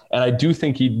fan. And I do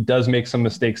think he does make some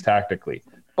mistakes tactically,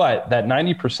 but that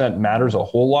 90% matters a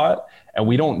whole lot, and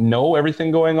we don't know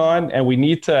everything going on, and we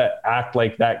need to act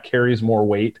like that carries more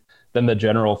weight than the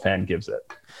general fan gives it.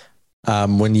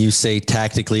 When you say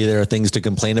tactically there are things to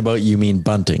complain about, you mean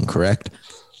bunting, correct?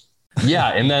 Yeah,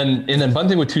 and then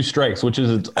bunting with 2 strikes, which is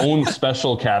its own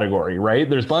special category, right?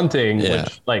 There's bunting,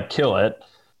 which like kill it,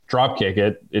 drop kick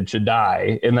it, it should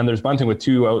die. And then there's bunting with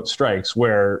 2 out strikes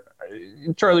where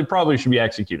Charlie probably should be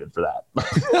executed for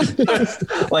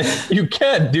that. Like, you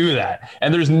can't do that.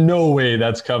 And there's no way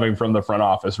that's coming from the front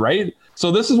office, right? So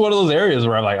this is one of those areas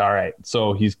where I'm like, all right,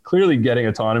 so he's clearly getting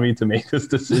autonomy to make this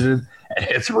decision, and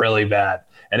it's really bad.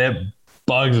 And it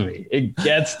bugs me. It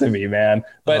gets to me, man.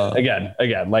 But again,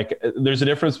 like, there's a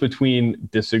difference between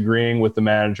disagreeing with the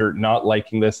manager, not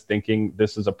liking this, thinking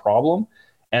this is a problem,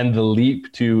 and the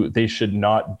leap to they should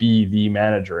not be the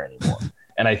manager anymore.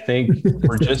 And I think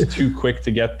we're just too quick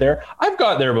to get there. I've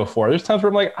got there before. There's times where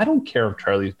I'm like, I don't care if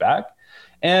Charlie's back.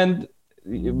 And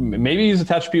maybe he's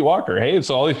attached to Pete Walker. Hey,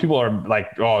 so all these people are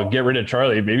like, oh, get rid of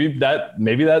Charlie. Maybe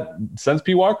that sends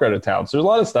Pete Walker out of town. So there's a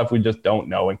lot of stuff we just don't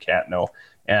know and can't know.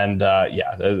 And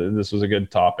this was a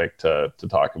good topic to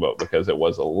talk about because it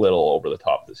was a little over the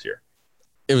top this year.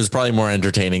 it was probably more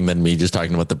entertaining than me just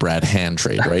talking about the Brad Hand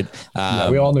trade, right? Yeah,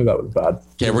 we all knew that was bad.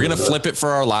 Okay, we're going to flip it for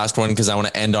our last one because I want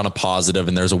to end on a positive,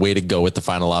 and there's a way to go with the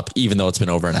final up, even though it's been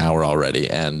over an hour already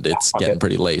and it's getting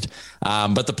pretty late.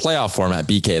 But the playoff format,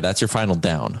 BK, that's your final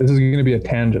down. This is going to be a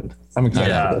tangent. I'm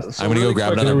excited for this. So I'm going to go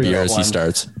grab another beer as he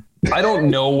starts. I don't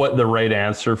know what the right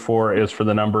answer is for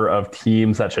the number of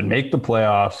teams that should make the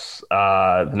playoffs,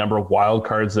 the number of wild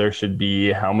cards there should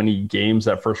be, how many games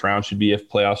that first round should be if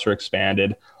playoffs are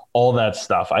expanded, all that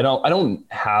stuff. I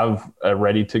don't have a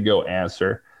ready to go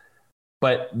answer,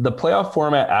 but the playoff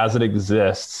format as it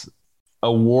exists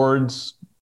awards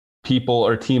people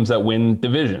or teams that win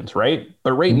divisions, right?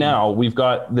 But right now we've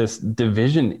got this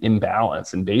division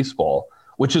imbalance in baseball,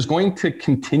 which is going to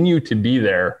continue to be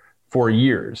there for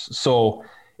years. So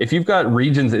if you've got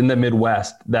regions in the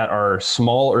Midwest that are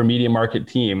small or medium market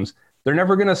teams, they're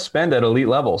never going to spend at elite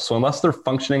levels. So unless they're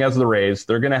functioning as the Rays,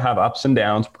 they're going to have ups and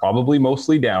downs, probably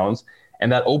mostly downs.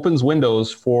 And that opens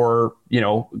windows for,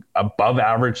 above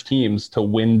average teams to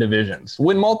win divisions,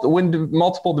 win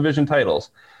multiple division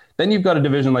titles. Then you've got a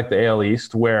division like the AL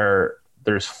East where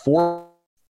there's four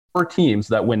teams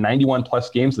that win 91 plus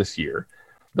games this year.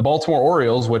 The Baltimore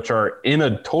Orioles, which are in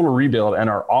a total rebuild and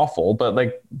are awful,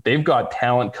 but they've got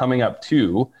talent coming up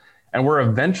too. And we're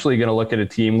eventually going to look at a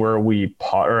team or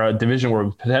a division where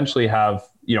we potentially have,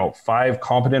 5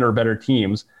 competent or better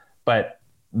teams, but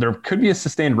there could be a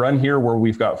sustained run here where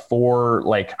we've got 4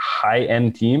 high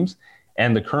end teams,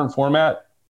 and the current format,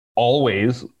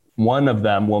 always one of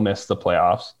them will miss the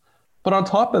playoffs. But on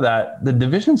top of that, the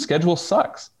division schedule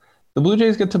sucks. The Blue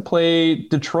Jays get to play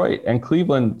Detroit and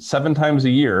Cleveland 7 times a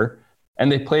year,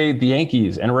 and they play the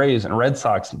Yankees and Rays and Red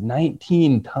Sox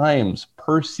 19 times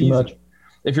per season.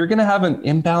 If you're going to have an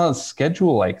imbalanced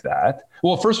schedule like that,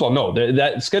 well, first of all, no,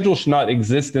 that schedule should not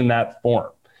exist in that form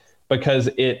because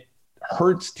it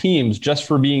hurts teams just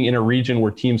for being in a region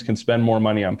where teams can spend more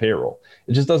money on payroll.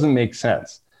 It just doesn't make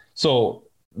sense. So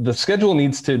the schedule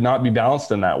needs to not be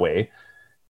balanced in that way.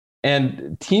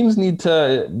 And teams need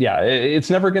to, it's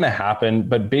never going to happen,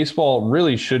 but baseball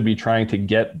really should be trying to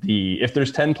get if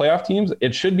there's 10 playoff teams,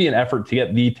 it should be an effort to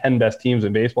get the 10 best teams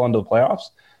in baseball into the playoffs.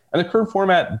 And the current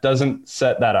format doesn't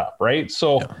set that up, right?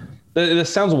 So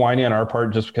this sounds whiny on our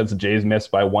part just because the Jays missed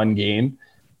by 1 game.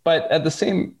 But on the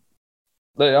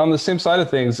same side of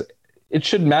things, it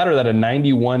should matter that a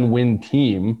 91 win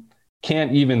team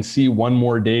can't even see one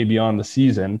more day beyond the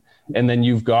season. And then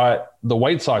you've got the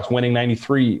White Sox winning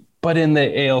 93, but in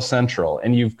the AL Central,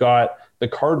 and you've got the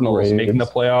Cardinals making the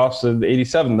playoffs in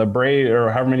 87, the Braves,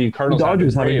 or however many Cardinals. The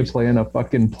Dodgers having to play in a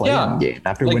fucking play-in game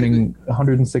after winning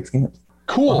 106 games.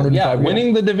 Cool. Yeah,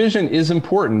 winning the division is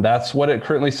important. That's what it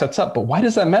currently sets up. But why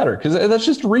does that matter? Because that's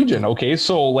just a region. Okay,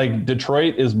 so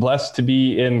Detroit is blessed to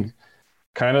be in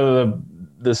kind of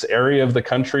this area of the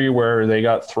country where they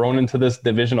got thrown into this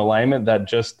division alignment that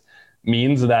just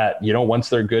means that, once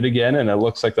they're good again, and it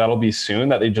looks like that'll be soon,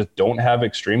 that they just don't have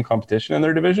extreme competition in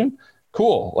their division.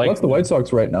 Cool. That's the White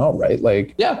Sox right now, right?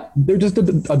 They're just a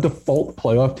default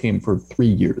playoff team for 3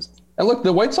 years. And look,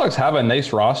 the White Sox have a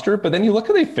nice roster, but then you look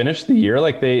how they finished the year.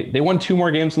 They won 2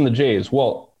 more games than the Jays.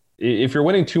 Well, if you're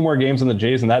winning 2 more games than the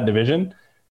Jays in that division,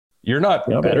 you're not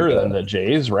better than the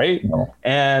Jays, right? No.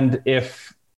 And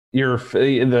if you're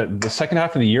the second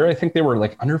half of the year, I think they were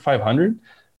under 500.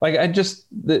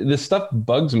 This stuff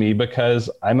bugs me because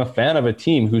I'm a fan of a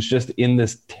team who's just in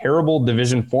this terrible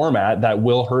division format that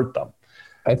will hurt them.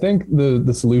 I think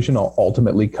the solution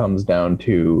ultimately comes down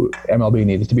to MLB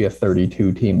needs to be a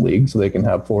 32-team league so they can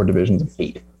have 4 divisions of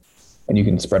 8, and you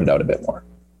can spread it out a bit more.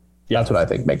 Yeah. That's what I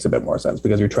think makes a bit more sense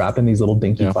because you're trapped in these little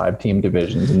dinky 5-team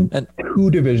divisions, and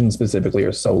 2 divisions specifically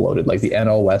are so loaded, like the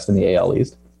NL West and the AL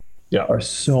East are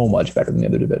so much better than the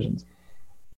other divisions.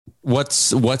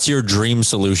 What's your dream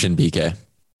solution, BK?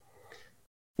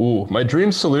 Ooh, my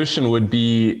dream solution would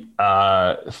be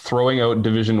throwing out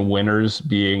division winners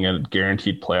being a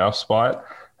guaranteed playoff spot.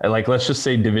 Let's just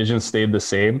say division stayed the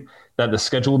same, that the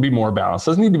schedule would be more balanced.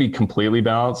 It doesn't need to be completely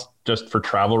balanced. Just for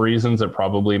travel reasons, it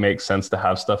probably makes sense to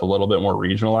have stuff a little bit more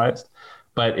regionalized.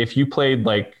 But if you played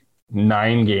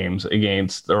 9 games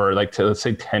against, or let's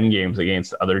say 10 games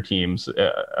against other teams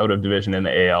out of division in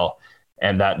the AL,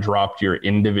 and that dropped your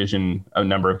in-division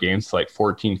number of games to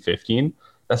 14, 15,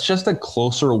 that's just a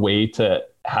closer way to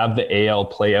have the AL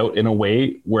play out in a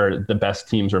way where the best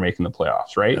teams are making the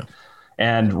playoffs, right? Yeah.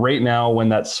 And right now, when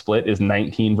that split is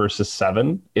 19 versus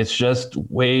 7, it's just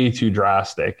way too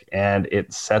drastic, and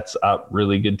it sets up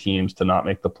really good teams to not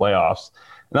make the playoffs.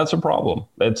 And that's a problem.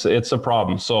 It's a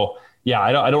problem. So yeah,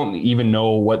 I don't even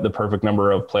know what the perfect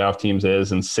number of playoff teams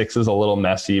is, and 6 is a little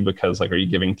messy because are you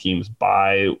giving teams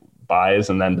bye buys,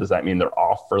 and then does that mean they're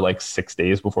off for like 6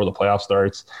 days before the playoff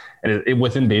starts? And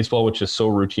within baseball, which is so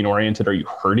routine oriented, are you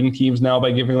hurting teams now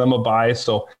by giving them a buy?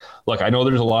 So look, I know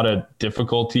there's a lot of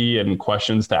difficulty and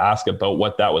questions to ask about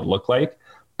what that would look like,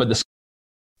 but the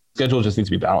schedule just needs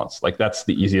to be balanced. Like, that's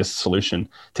the easiest solution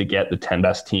to get the 10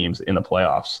 best teams in the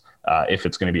playoffs if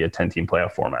it's going to be a 10-team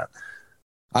playoff format.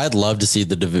 I'd love to see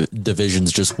the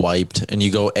divisions just wiped and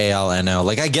you go AL, NL.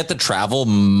 Like, I get the travel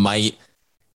might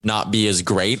not be as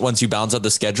great once you balance out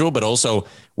the schedule, but also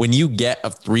when you get a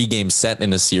 3-game set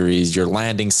in a series, you're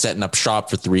setting up shop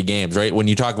for 3 games, right? When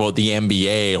you talk about the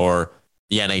NBA or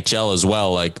the NHL as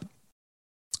well, like,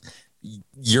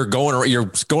 you're going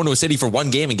to a city for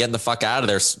 1 game and getting the fuck out of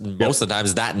there most of the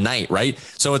times that night, right?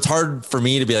 So it's hard for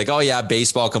me to be like, oh yeah,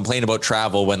 baseball, complain about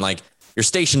travel when like you're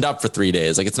stationed up for 3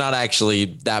 days. Like, it's not actually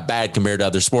that bad compared to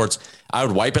other sports. I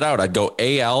would wipe it out. I'd go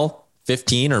AL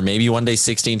 15 or maybe one day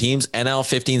 16 teams, NL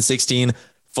 15, 16,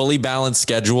 fully balanced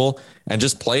schedule, and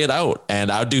just play it out. And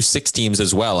I'd do 6 teams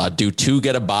as well. I'd do 2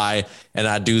 get a bye, and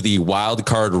I'd do the wild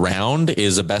card round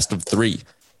is a best of 3.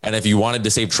 And if you wanted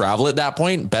to save travel at that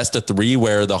point, best of 3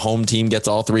 where the home team gets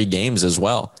all 3 games as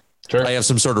well. Sure. I have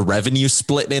some sort of revenue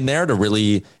split in there to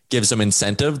really give some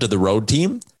incentive to the road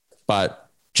team, but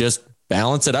just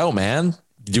balance it out, man.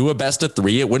 Do a best of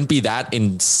 3. It wouldn't be that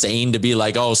insane to be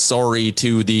like, oh, sorry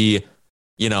to the,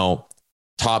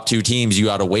 top 2 teams. You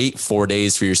got to wait 4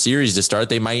 days for your series to start.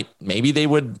 Maybe they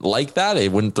would like that.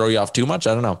 It wouldn't throw you off too much.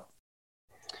 I don't know.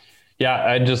 Yeah,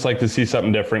 I'd just like to see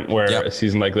something different where a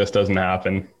season like this doesn't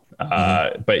happen.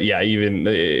 But yeah, even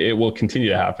it will continue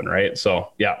to happen, right?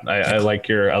 So yeah, I like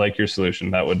your solution.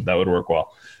 That would work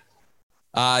well.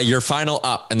 Your final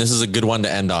up, and this is a good one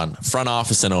to end on: front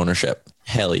office and ownership.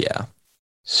 Hell yeah.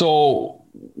 So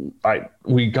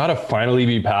we got to finally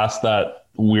be past that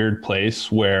weird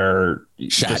place where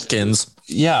Shatkins.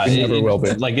 It never will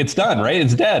be. Like, it's done, right?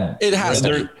 It's dead. It has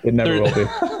to be. It never will be.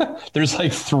 There's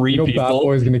like 3 people. Bad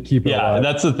Boy's going to keep it alive.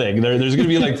 That's the thing. There's going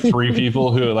to be like 3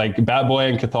 people who, like Bad Boy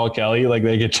and Cathal Kelly, like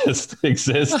they could just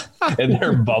exist in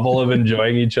their bubble of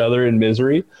enjoying each other in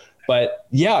misery. But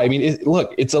yeah, I mean,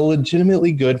 look, it's a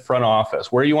legitimately good front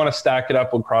office. Where you want to stack it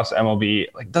up across MLB,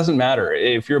 like, doesn't matter.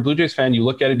 If you're a Blue Jays fan, you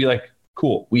look at it and be like,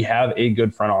 cool, we have a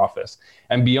good front office.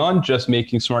 And beyond just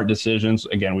making smart decisions,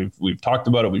 again, we've talked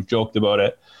about it, we've joked about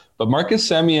it, but Marcus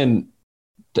Semien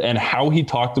and how he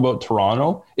talked about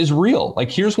Toronto is real.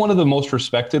 Like, here's one of the most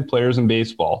respected players in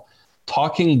baseball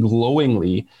talking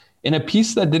glowingly in a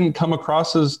piece that didn't come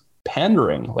across as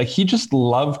pandering. Like, he just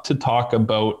loved to talk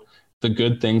about the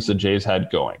good things the Jays had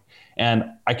going. And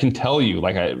I can tell you,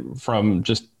 from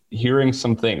just hearing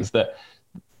some things, that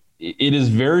it is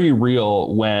very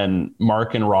real when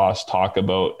Mark and Ross talk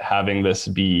about having this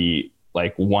be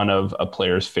like one of a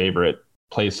player's favorite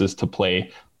places to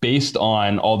play based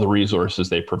on all the resources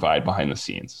they provide behind the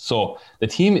scenes. So the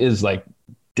team is like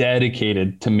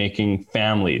dedicated to making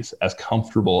families as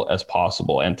comfortable as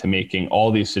possible and to making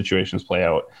all these situations play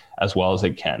out as well as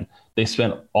it can. They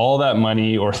spent all that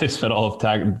money, or they spent all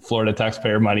of Florida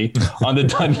taxpayer money on the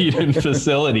Dunedin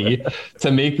facility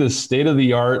to make this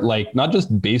state-of-the-art, like, not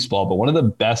just baseball, but one of the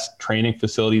best training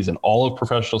facilities in all of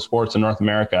professional sports in North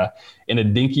America, in a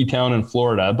dinky town in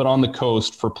Florida, but on the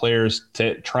coast, for players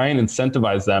to try and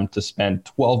incentivize them to spend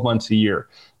 12 months a year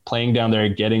playing down there,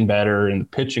 getting better in the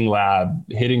pitching lab,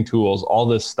 hitting tools, all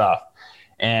this stuff.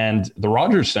 And the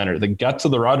Rogers Center, the guts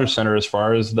of the Rogers Center, as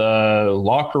far as the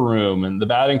locker room and the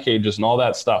batting cages and all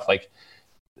that stuff, like,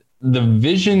 the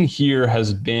vision here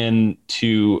has been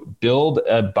to build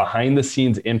a behind the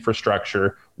scenes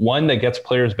infrastructure, one that gets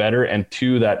players better, and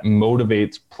 2 that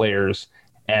motivates players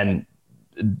and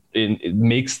it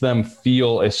makes them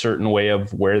feel a certain way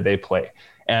of where they play.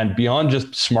 And beyond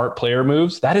just smart player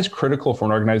moves, that is critical for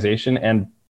an organization, and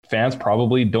fans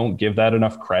probably don't give that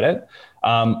enough credit.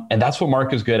 And that's what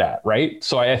Mark is good at, right?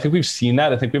 So I think we've seen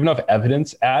that. I think we have enough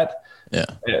evidence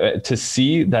to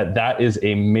see that is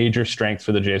a major strength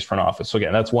for the Jays front office. So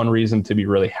again, that's one reason to be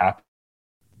really happy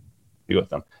with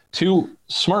them. 2,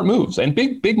 smart moves and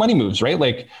big money moves, right?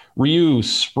 Like Ryu,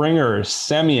 Springer,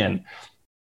 Semien.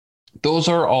 Those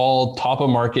are all top of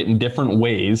market in different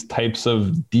ways, types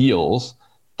of deals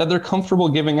that they're comfortable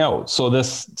giving out. So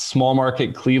this small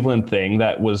market Cleveland thing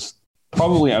that was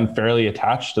probably unfairly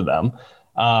attached to them.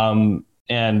 And,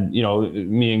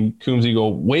 me and Coombsy go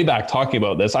way back talking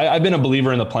about this. I've been a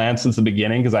believer in the plan since the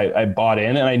beginning because I bought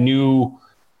in, and I knew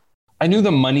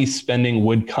the money spending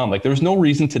would come. Like, there was no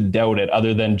reason to doubt it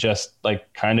other than just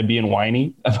like kind of being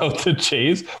whiny about the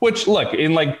Jays, which, look,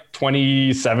 in like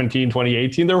 2017,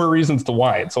 2018, there were reasons to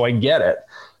whine. So I get it.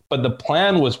 But the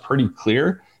plan was pretty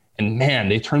clear. And man,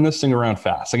 they turned this thing around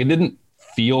fast. Like, it didn't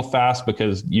feel fast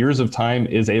because years of time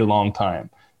is a long time.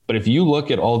 But if you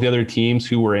look at all the other teams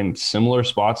who were in similar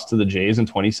spots to the Jays in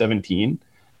 2017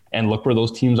 and look where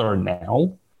those teams are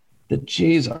now, the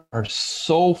Jays are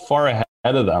so far ahead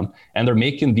of them, and they're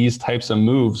making these types of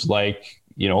moves like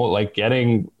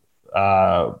getting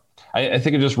I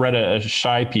think I just read a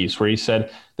Shy piece where he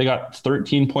said they got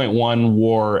 13.1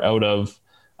 WAR out of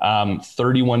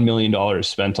 $31 million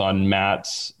spent on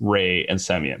Matz, Ray, and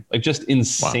Semien. Like, just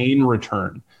insane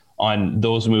return on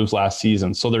those moves last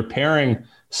season. So they're pairing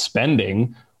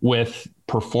spending with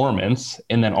performance,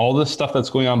 and then all this stuff that's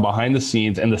going on behind the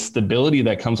scenes and the stability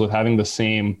that comes with having the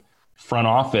same front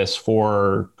office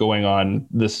for going on.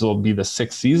 This will be the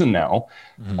 6th season now.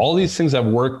 Mm-hmm. All these things have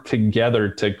worked together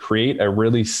to create a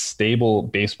really stable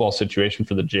baseball situation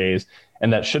for the Jays,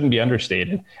 and that shouldn't be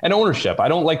understated. And ownership, I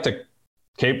don't like to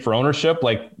cape for ownership.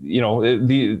 Like,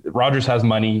 the Rogers has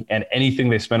money, and anything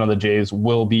they spend on the Jays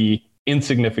will be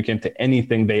insignificant to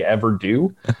anything they ever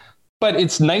do. But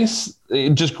it's nice,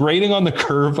 just grading on the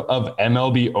curve of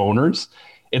MLB owners.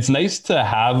 It's nice to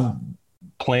have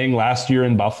playing last year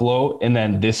in Buffalo, and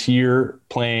then this year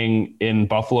playing in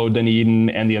Buffalo, Dunedin,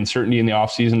 and the uncertainty in the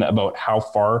offseason about how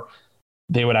far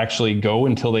they would actually go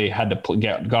until they had to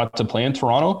got to play in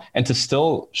Toronto, and to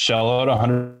still shell out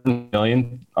 $100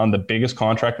 million on the biggest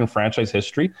contract in franchise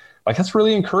history. Like, that's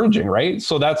really encouraging, right?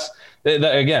 So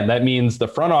that means the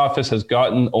front office has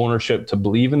gotten ownership to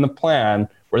believe in the plan,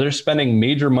 where they're spending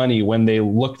major money when they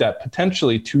looked at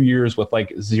potentially 2 years with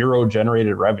like zero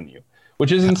generated revenue,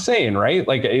 which is insane, right?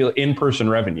 Like in-person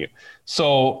revenue.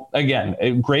 So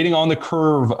again, grading on the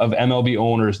curve of MLB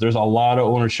owners, there's a lot of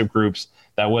ownership groups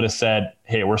that would have said,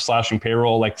 hey, we're slashing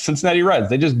payroll. Like Cincinnati Reds,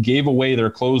 they just gave away their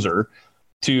closer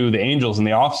to the Angels in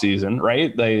the offseason,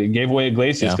 right? They gave away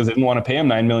Iglesias because they didn't want to pay him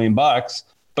 $9 million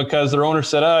because their owner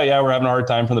said, oh yeah, we're having a hard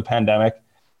time from the pandemic.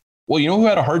 Well, you know who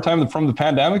had a hard time from the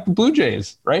pandemic? The Blue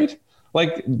Jays, right?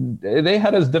 Like, they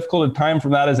had as difficult a time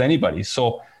from that as anybody.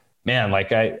 So, man,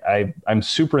 like I'm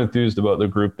super enthused about the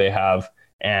group they have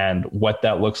and what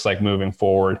that looks like moving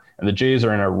forward. And the Jays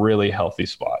are in a really healthy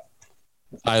spot.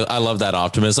 I love that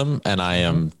optimism, and I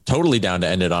am totally down to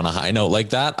end it on a high note like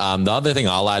that. The other thing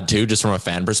I'll add too, just from a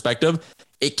fan perspective,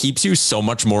 it keeps you so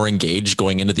much more engaged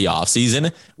going into the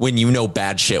offseason when you know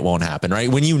bad shit won't happen, right?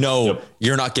 When you know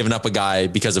you're not giving up a guy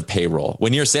because of payroll.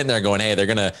 When you're sitting there going, hey, they're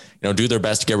going to do their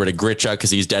best to get rid of Grichuk because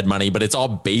he's dead money, but it's all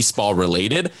baseball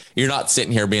related. You're not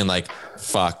sitting here being like,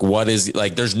 fuck, what is,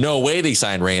 like, there's no way they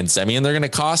sign Ray and Semien. They're going to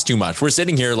cost too much. We're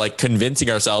sitting here like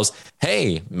convincing ourselves,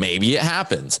 hey, maybe it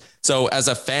happens. So as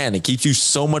a fan, it keeps you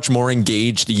so much more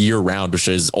engaged year round, which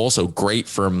is also great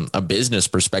from a business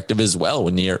perspective as well.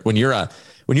 When you're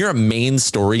a main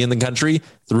story in the country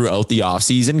throughout the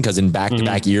offseason, because in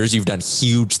back-to-back years, you've done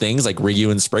huge things like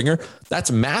Ryu and Springer, that's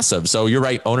massive. So you're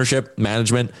right. Ownership,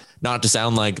 management, not to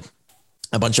sound like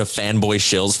a bunch of fanboy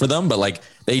shills for them, but like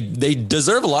they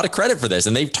deserve a lot of credit for this.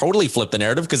 And they've totally flipped the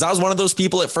narrative, because I was one of those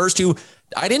people at first who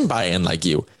I didn't buy in like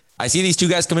you. I see these two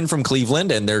guys come in from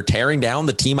Cleveland and they're tearing down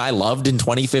the team I loved in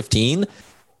 2015.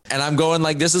 And I'm going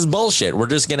like, this is bullshit. We're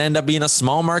just going to end up being a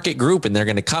small market group, and they're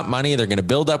going to cut money. They're going to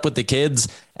build up with the kids,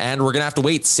 and we're going to have to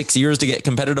wait 6 years to get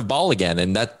competitive ball again.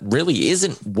 And that really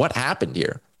isn't what happened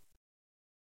here.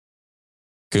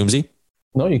 Coombsy?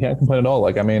 No, you can't complain at all.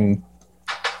 Like, I mean,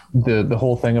 the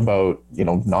whole thing about,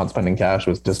 not spending cash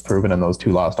was disproven in those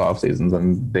two last off seasons.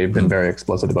 And they've been very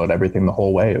explicit about everything the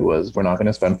whole way. It was, we're not going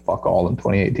to spend fuck all in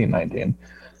 2018-19.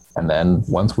 And then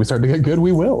once we start to get good,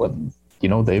 we will. And,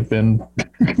 they've been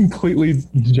completely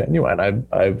genuine.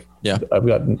 I've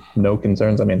got no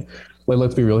concerns. I mean,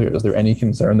 let's be real here. Is there any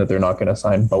concern that they're not going to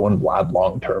sign Bo and Vlad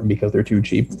long-term because they're too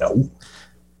cheap? No. Do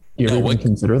you ever even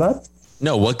consider that?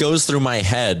 No, what goes through my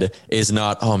head is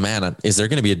not, oh man, is there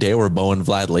going to be a day where Bo and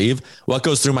Vlad leave? What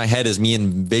goes through my head is me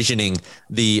envisioning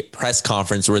the press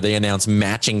conference where they announce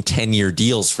matching 10-year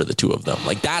deals for the two of them.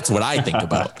 Like, that's what I think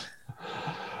about.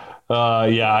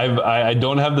 I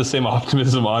don't have the same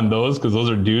optimism on those, because those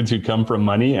are dudes who come from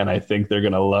money, and I think they're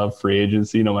going to love free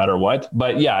agency no matter what.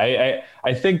 But yeah,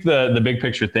 I think the big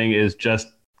picture thing is just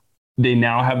they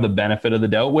now have the benefit of the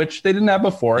doubt, which they didn't have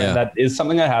before. Yeah. And that is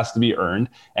something that has to be earned.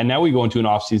 And now we go into an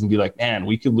offseason and be like, man,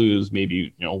 we could lose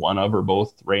maybe, one of or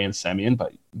both Ray and Semien,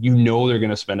 but they're going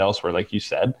to spend elsewhere, like you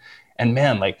said. And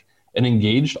man, like, an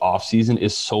engaged off season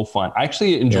is so fun. I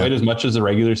actually enjoyed as much as the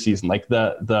regular season. Like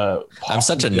the I'm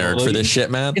such a nerd for this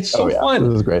shit, man. It's so fun.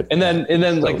 This is great. And then so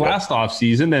like good. Last off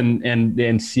season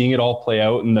and seeing it all play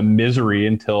out in the misery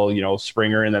until,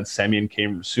 Springer and then Semien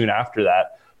came soon after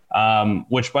that.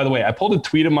 Which, by the way, I pulled a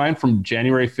tweet of mine from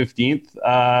January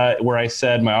 15th, where I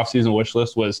said my offseason wish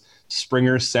list was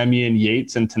Springer, Semien,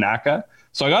 Yates, and Tanaka.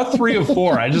 So I got 3 of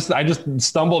 4. I just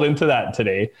stumbled into that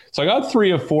today. So I got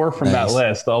 3 of 4 from that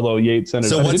list, although Yates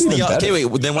ended up.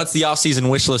 What's the off-season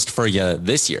wish list for you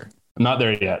this year? I'm not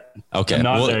there yet. Okay.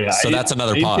 There yet. So that's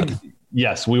another pod.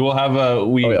 Yes, we will have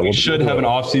we should have an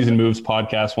off-season moves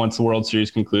podcast once the World Series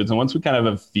concludes, and once we kind of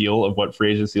have a feel of what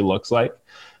free agency looks like.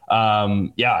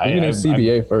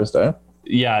 CBA first, eh?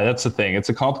 Yeah, that's the thing. It's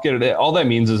a complicated. All that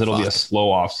means is it'll be a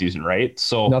slow off-season, right?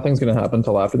 So nothing's going to happen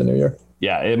until after the new year.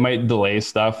 Yeah, it might delay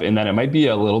stuff, and then it might be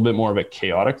a little bit more of a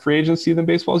chaotic free agency than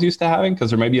baseball is used to having,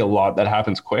 because there might be a lot that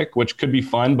happens quick, which could be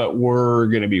fun, but we're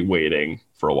going to be waiting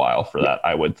for a while for that,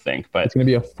 I would think. But it's going to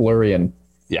be a flurry in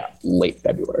late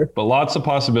February. But lots of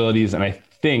possibilities, and I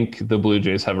think the Blue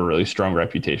Jays have a really strong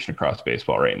reputation across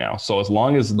baseball right now. So as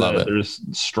long as there's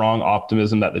strong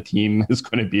optimism that the team is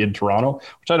going to be in Toronto,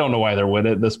 which I don't know why there would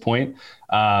at this point.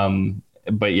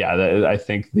 But yeah, I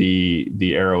think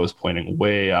the arrow is pointing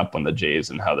way up on the Jays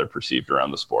and how they're perceived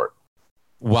around the sport.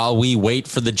 While we wait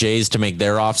for the Jays to make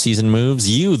their offseason moves,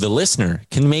 you, the listener,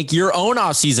 can make your own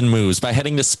offseason moves by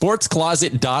heading to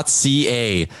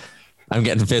sportscloset.ca. I'm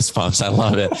getting fist pumps. I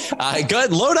love it.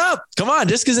 Good. Load up. Come on.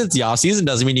 Just because it's the off season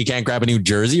doesn't mean you can't grab a new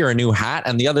jersey or a new hat.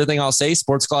 And the other thing I'll say,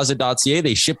 sportscloset.ca,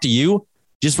 they ship to you.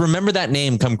 Just remember that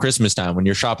name come Christmas time when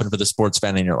you're shopping for the sports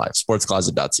fan in your life,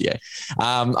 sportscloset.ca.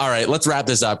 All right, let's wrap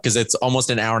this up because it's almost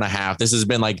an hour and a half. This has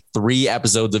been like 3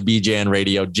 episodes of BJN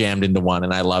Radio jammed into one,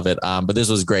 and I love it. But this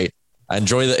was great. I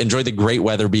enjoy the great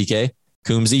weather, BK.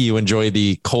 Coombsy, you enjoy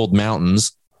the cold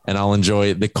mountains, and I'll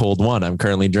enjoy the cold one I'm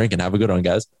currently drinking. Have a good one,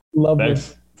 guys. Love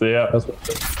this. See ya.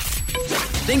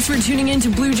 Thanks for tuning in to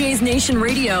Blue Jays Nation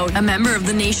Radio, a member of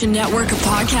the Nation Network of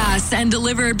podcasts and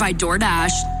delivered by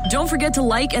DoorDash. Don't forget to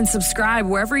like and subscribe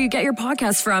wherever you get your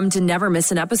podcasts from to never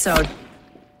miss an episode.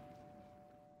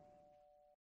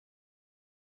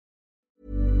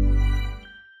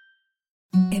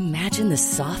 Imagine the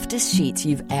softest sheets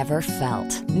you've ever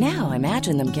felt. Now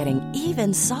imagine them getting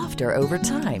even softer over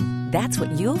time. That's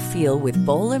what you'll feel with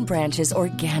Boll & Branch's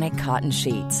organic cotton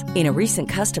sheets. In a recent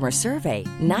customer survey,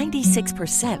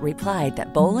 96% replied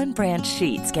that Boll & Branch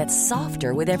sheets get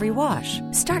softer with every wash.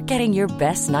 Start getting your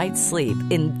best night's sleep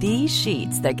in these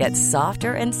sheets that get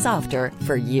softer and softer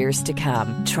for years to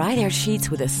come. Try their sheets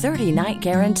with a 30-night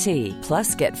guarantee.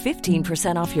 Plus, get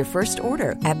 15% off your first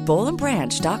order at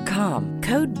bollandbranch.com.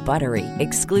 Code BUTTERY.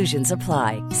 Exclusions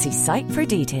apply. See site for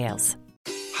details.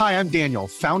 Hi, I'm Daniel,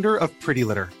 founder of Pretty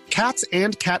Litter. Cats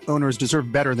and cat owners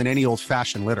deserve better than any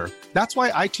old-fashioned litter. That's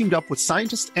why I teamed up with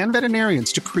scientists and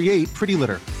veterinarians to create Pretty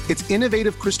Litter. Its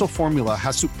innovative crystal formula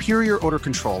has superior odor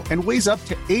control and weighs up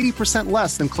to 80%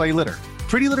 less than clay litter.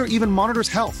 Pretty Litter even monitors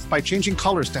health by changing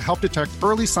colors to help detect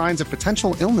early signs of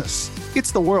potential illness.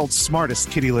 It's the world's smartest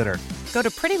kitty litter. Go to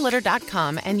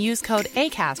prettylitter.com and use code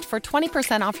ACAST for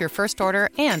 20% off your first order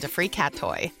and a free cat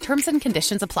toy. Terms and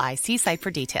conditions apply. See site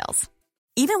for details.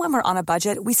 Even when we're on a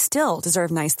budget, we still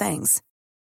deserve nice things.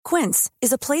 Quince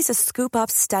is a place to scoop up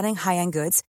stunning high-end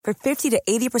goods for 50 to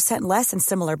 80% less than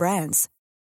similar brands.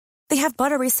 They have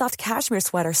buttery soft cashmere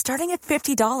sweaters starting at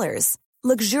 $50,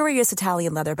 luxurious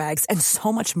Italian leather bags, and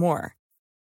so much more.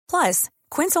 Plus,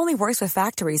 Quince only works with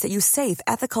factories that use safe,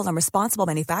 ethical, and responsible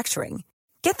manufacturing.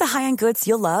 Get the high-end goods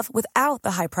you'll love without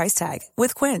the high price tag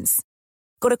with Quince.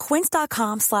 Go to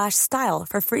quince.com/style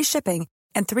for free shipping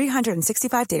and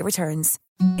 365-day returns.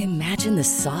 Imagine the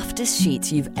softest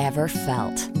sheets you've ever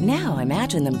felt. Now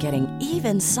imagine them getting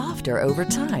even softer over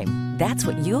time. That's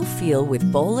what you'll feel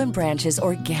with Boll & Branch's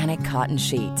organic cotton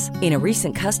sheets. In a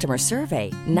recent customer survey,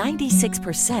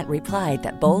 96% replied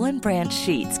that Boll & Branch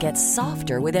sheets get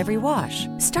softer with every wash.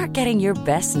 Start getting your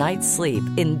best night's sleep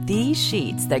in these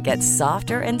sheets that get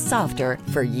softer and softer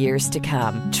for years to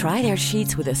come. Try their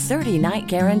sheets with a 30-night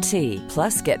guarantee.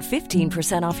 Plus, get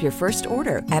 15% off your first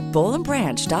order at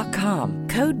bollandbranch.com.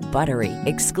 Code BUTTERY.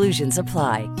 Exclusions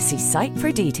apply. See site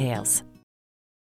for details.